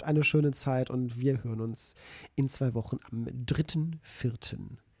 Habt eine schöne Zeit und wir hören uns in 2 Wochen am 3.4.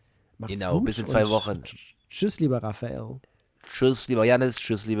 Macht's gut. Bis in 2 Wochen. Tschüss, lieber Raphael. Tschüss, lieber Janis.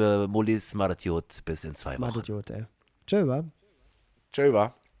 Tschüss, liebe Mullis. Macht's gut. Bis in 2 Wochen. Macht's gut, ey. Tschö, wa? Tschö,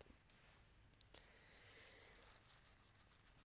 wa?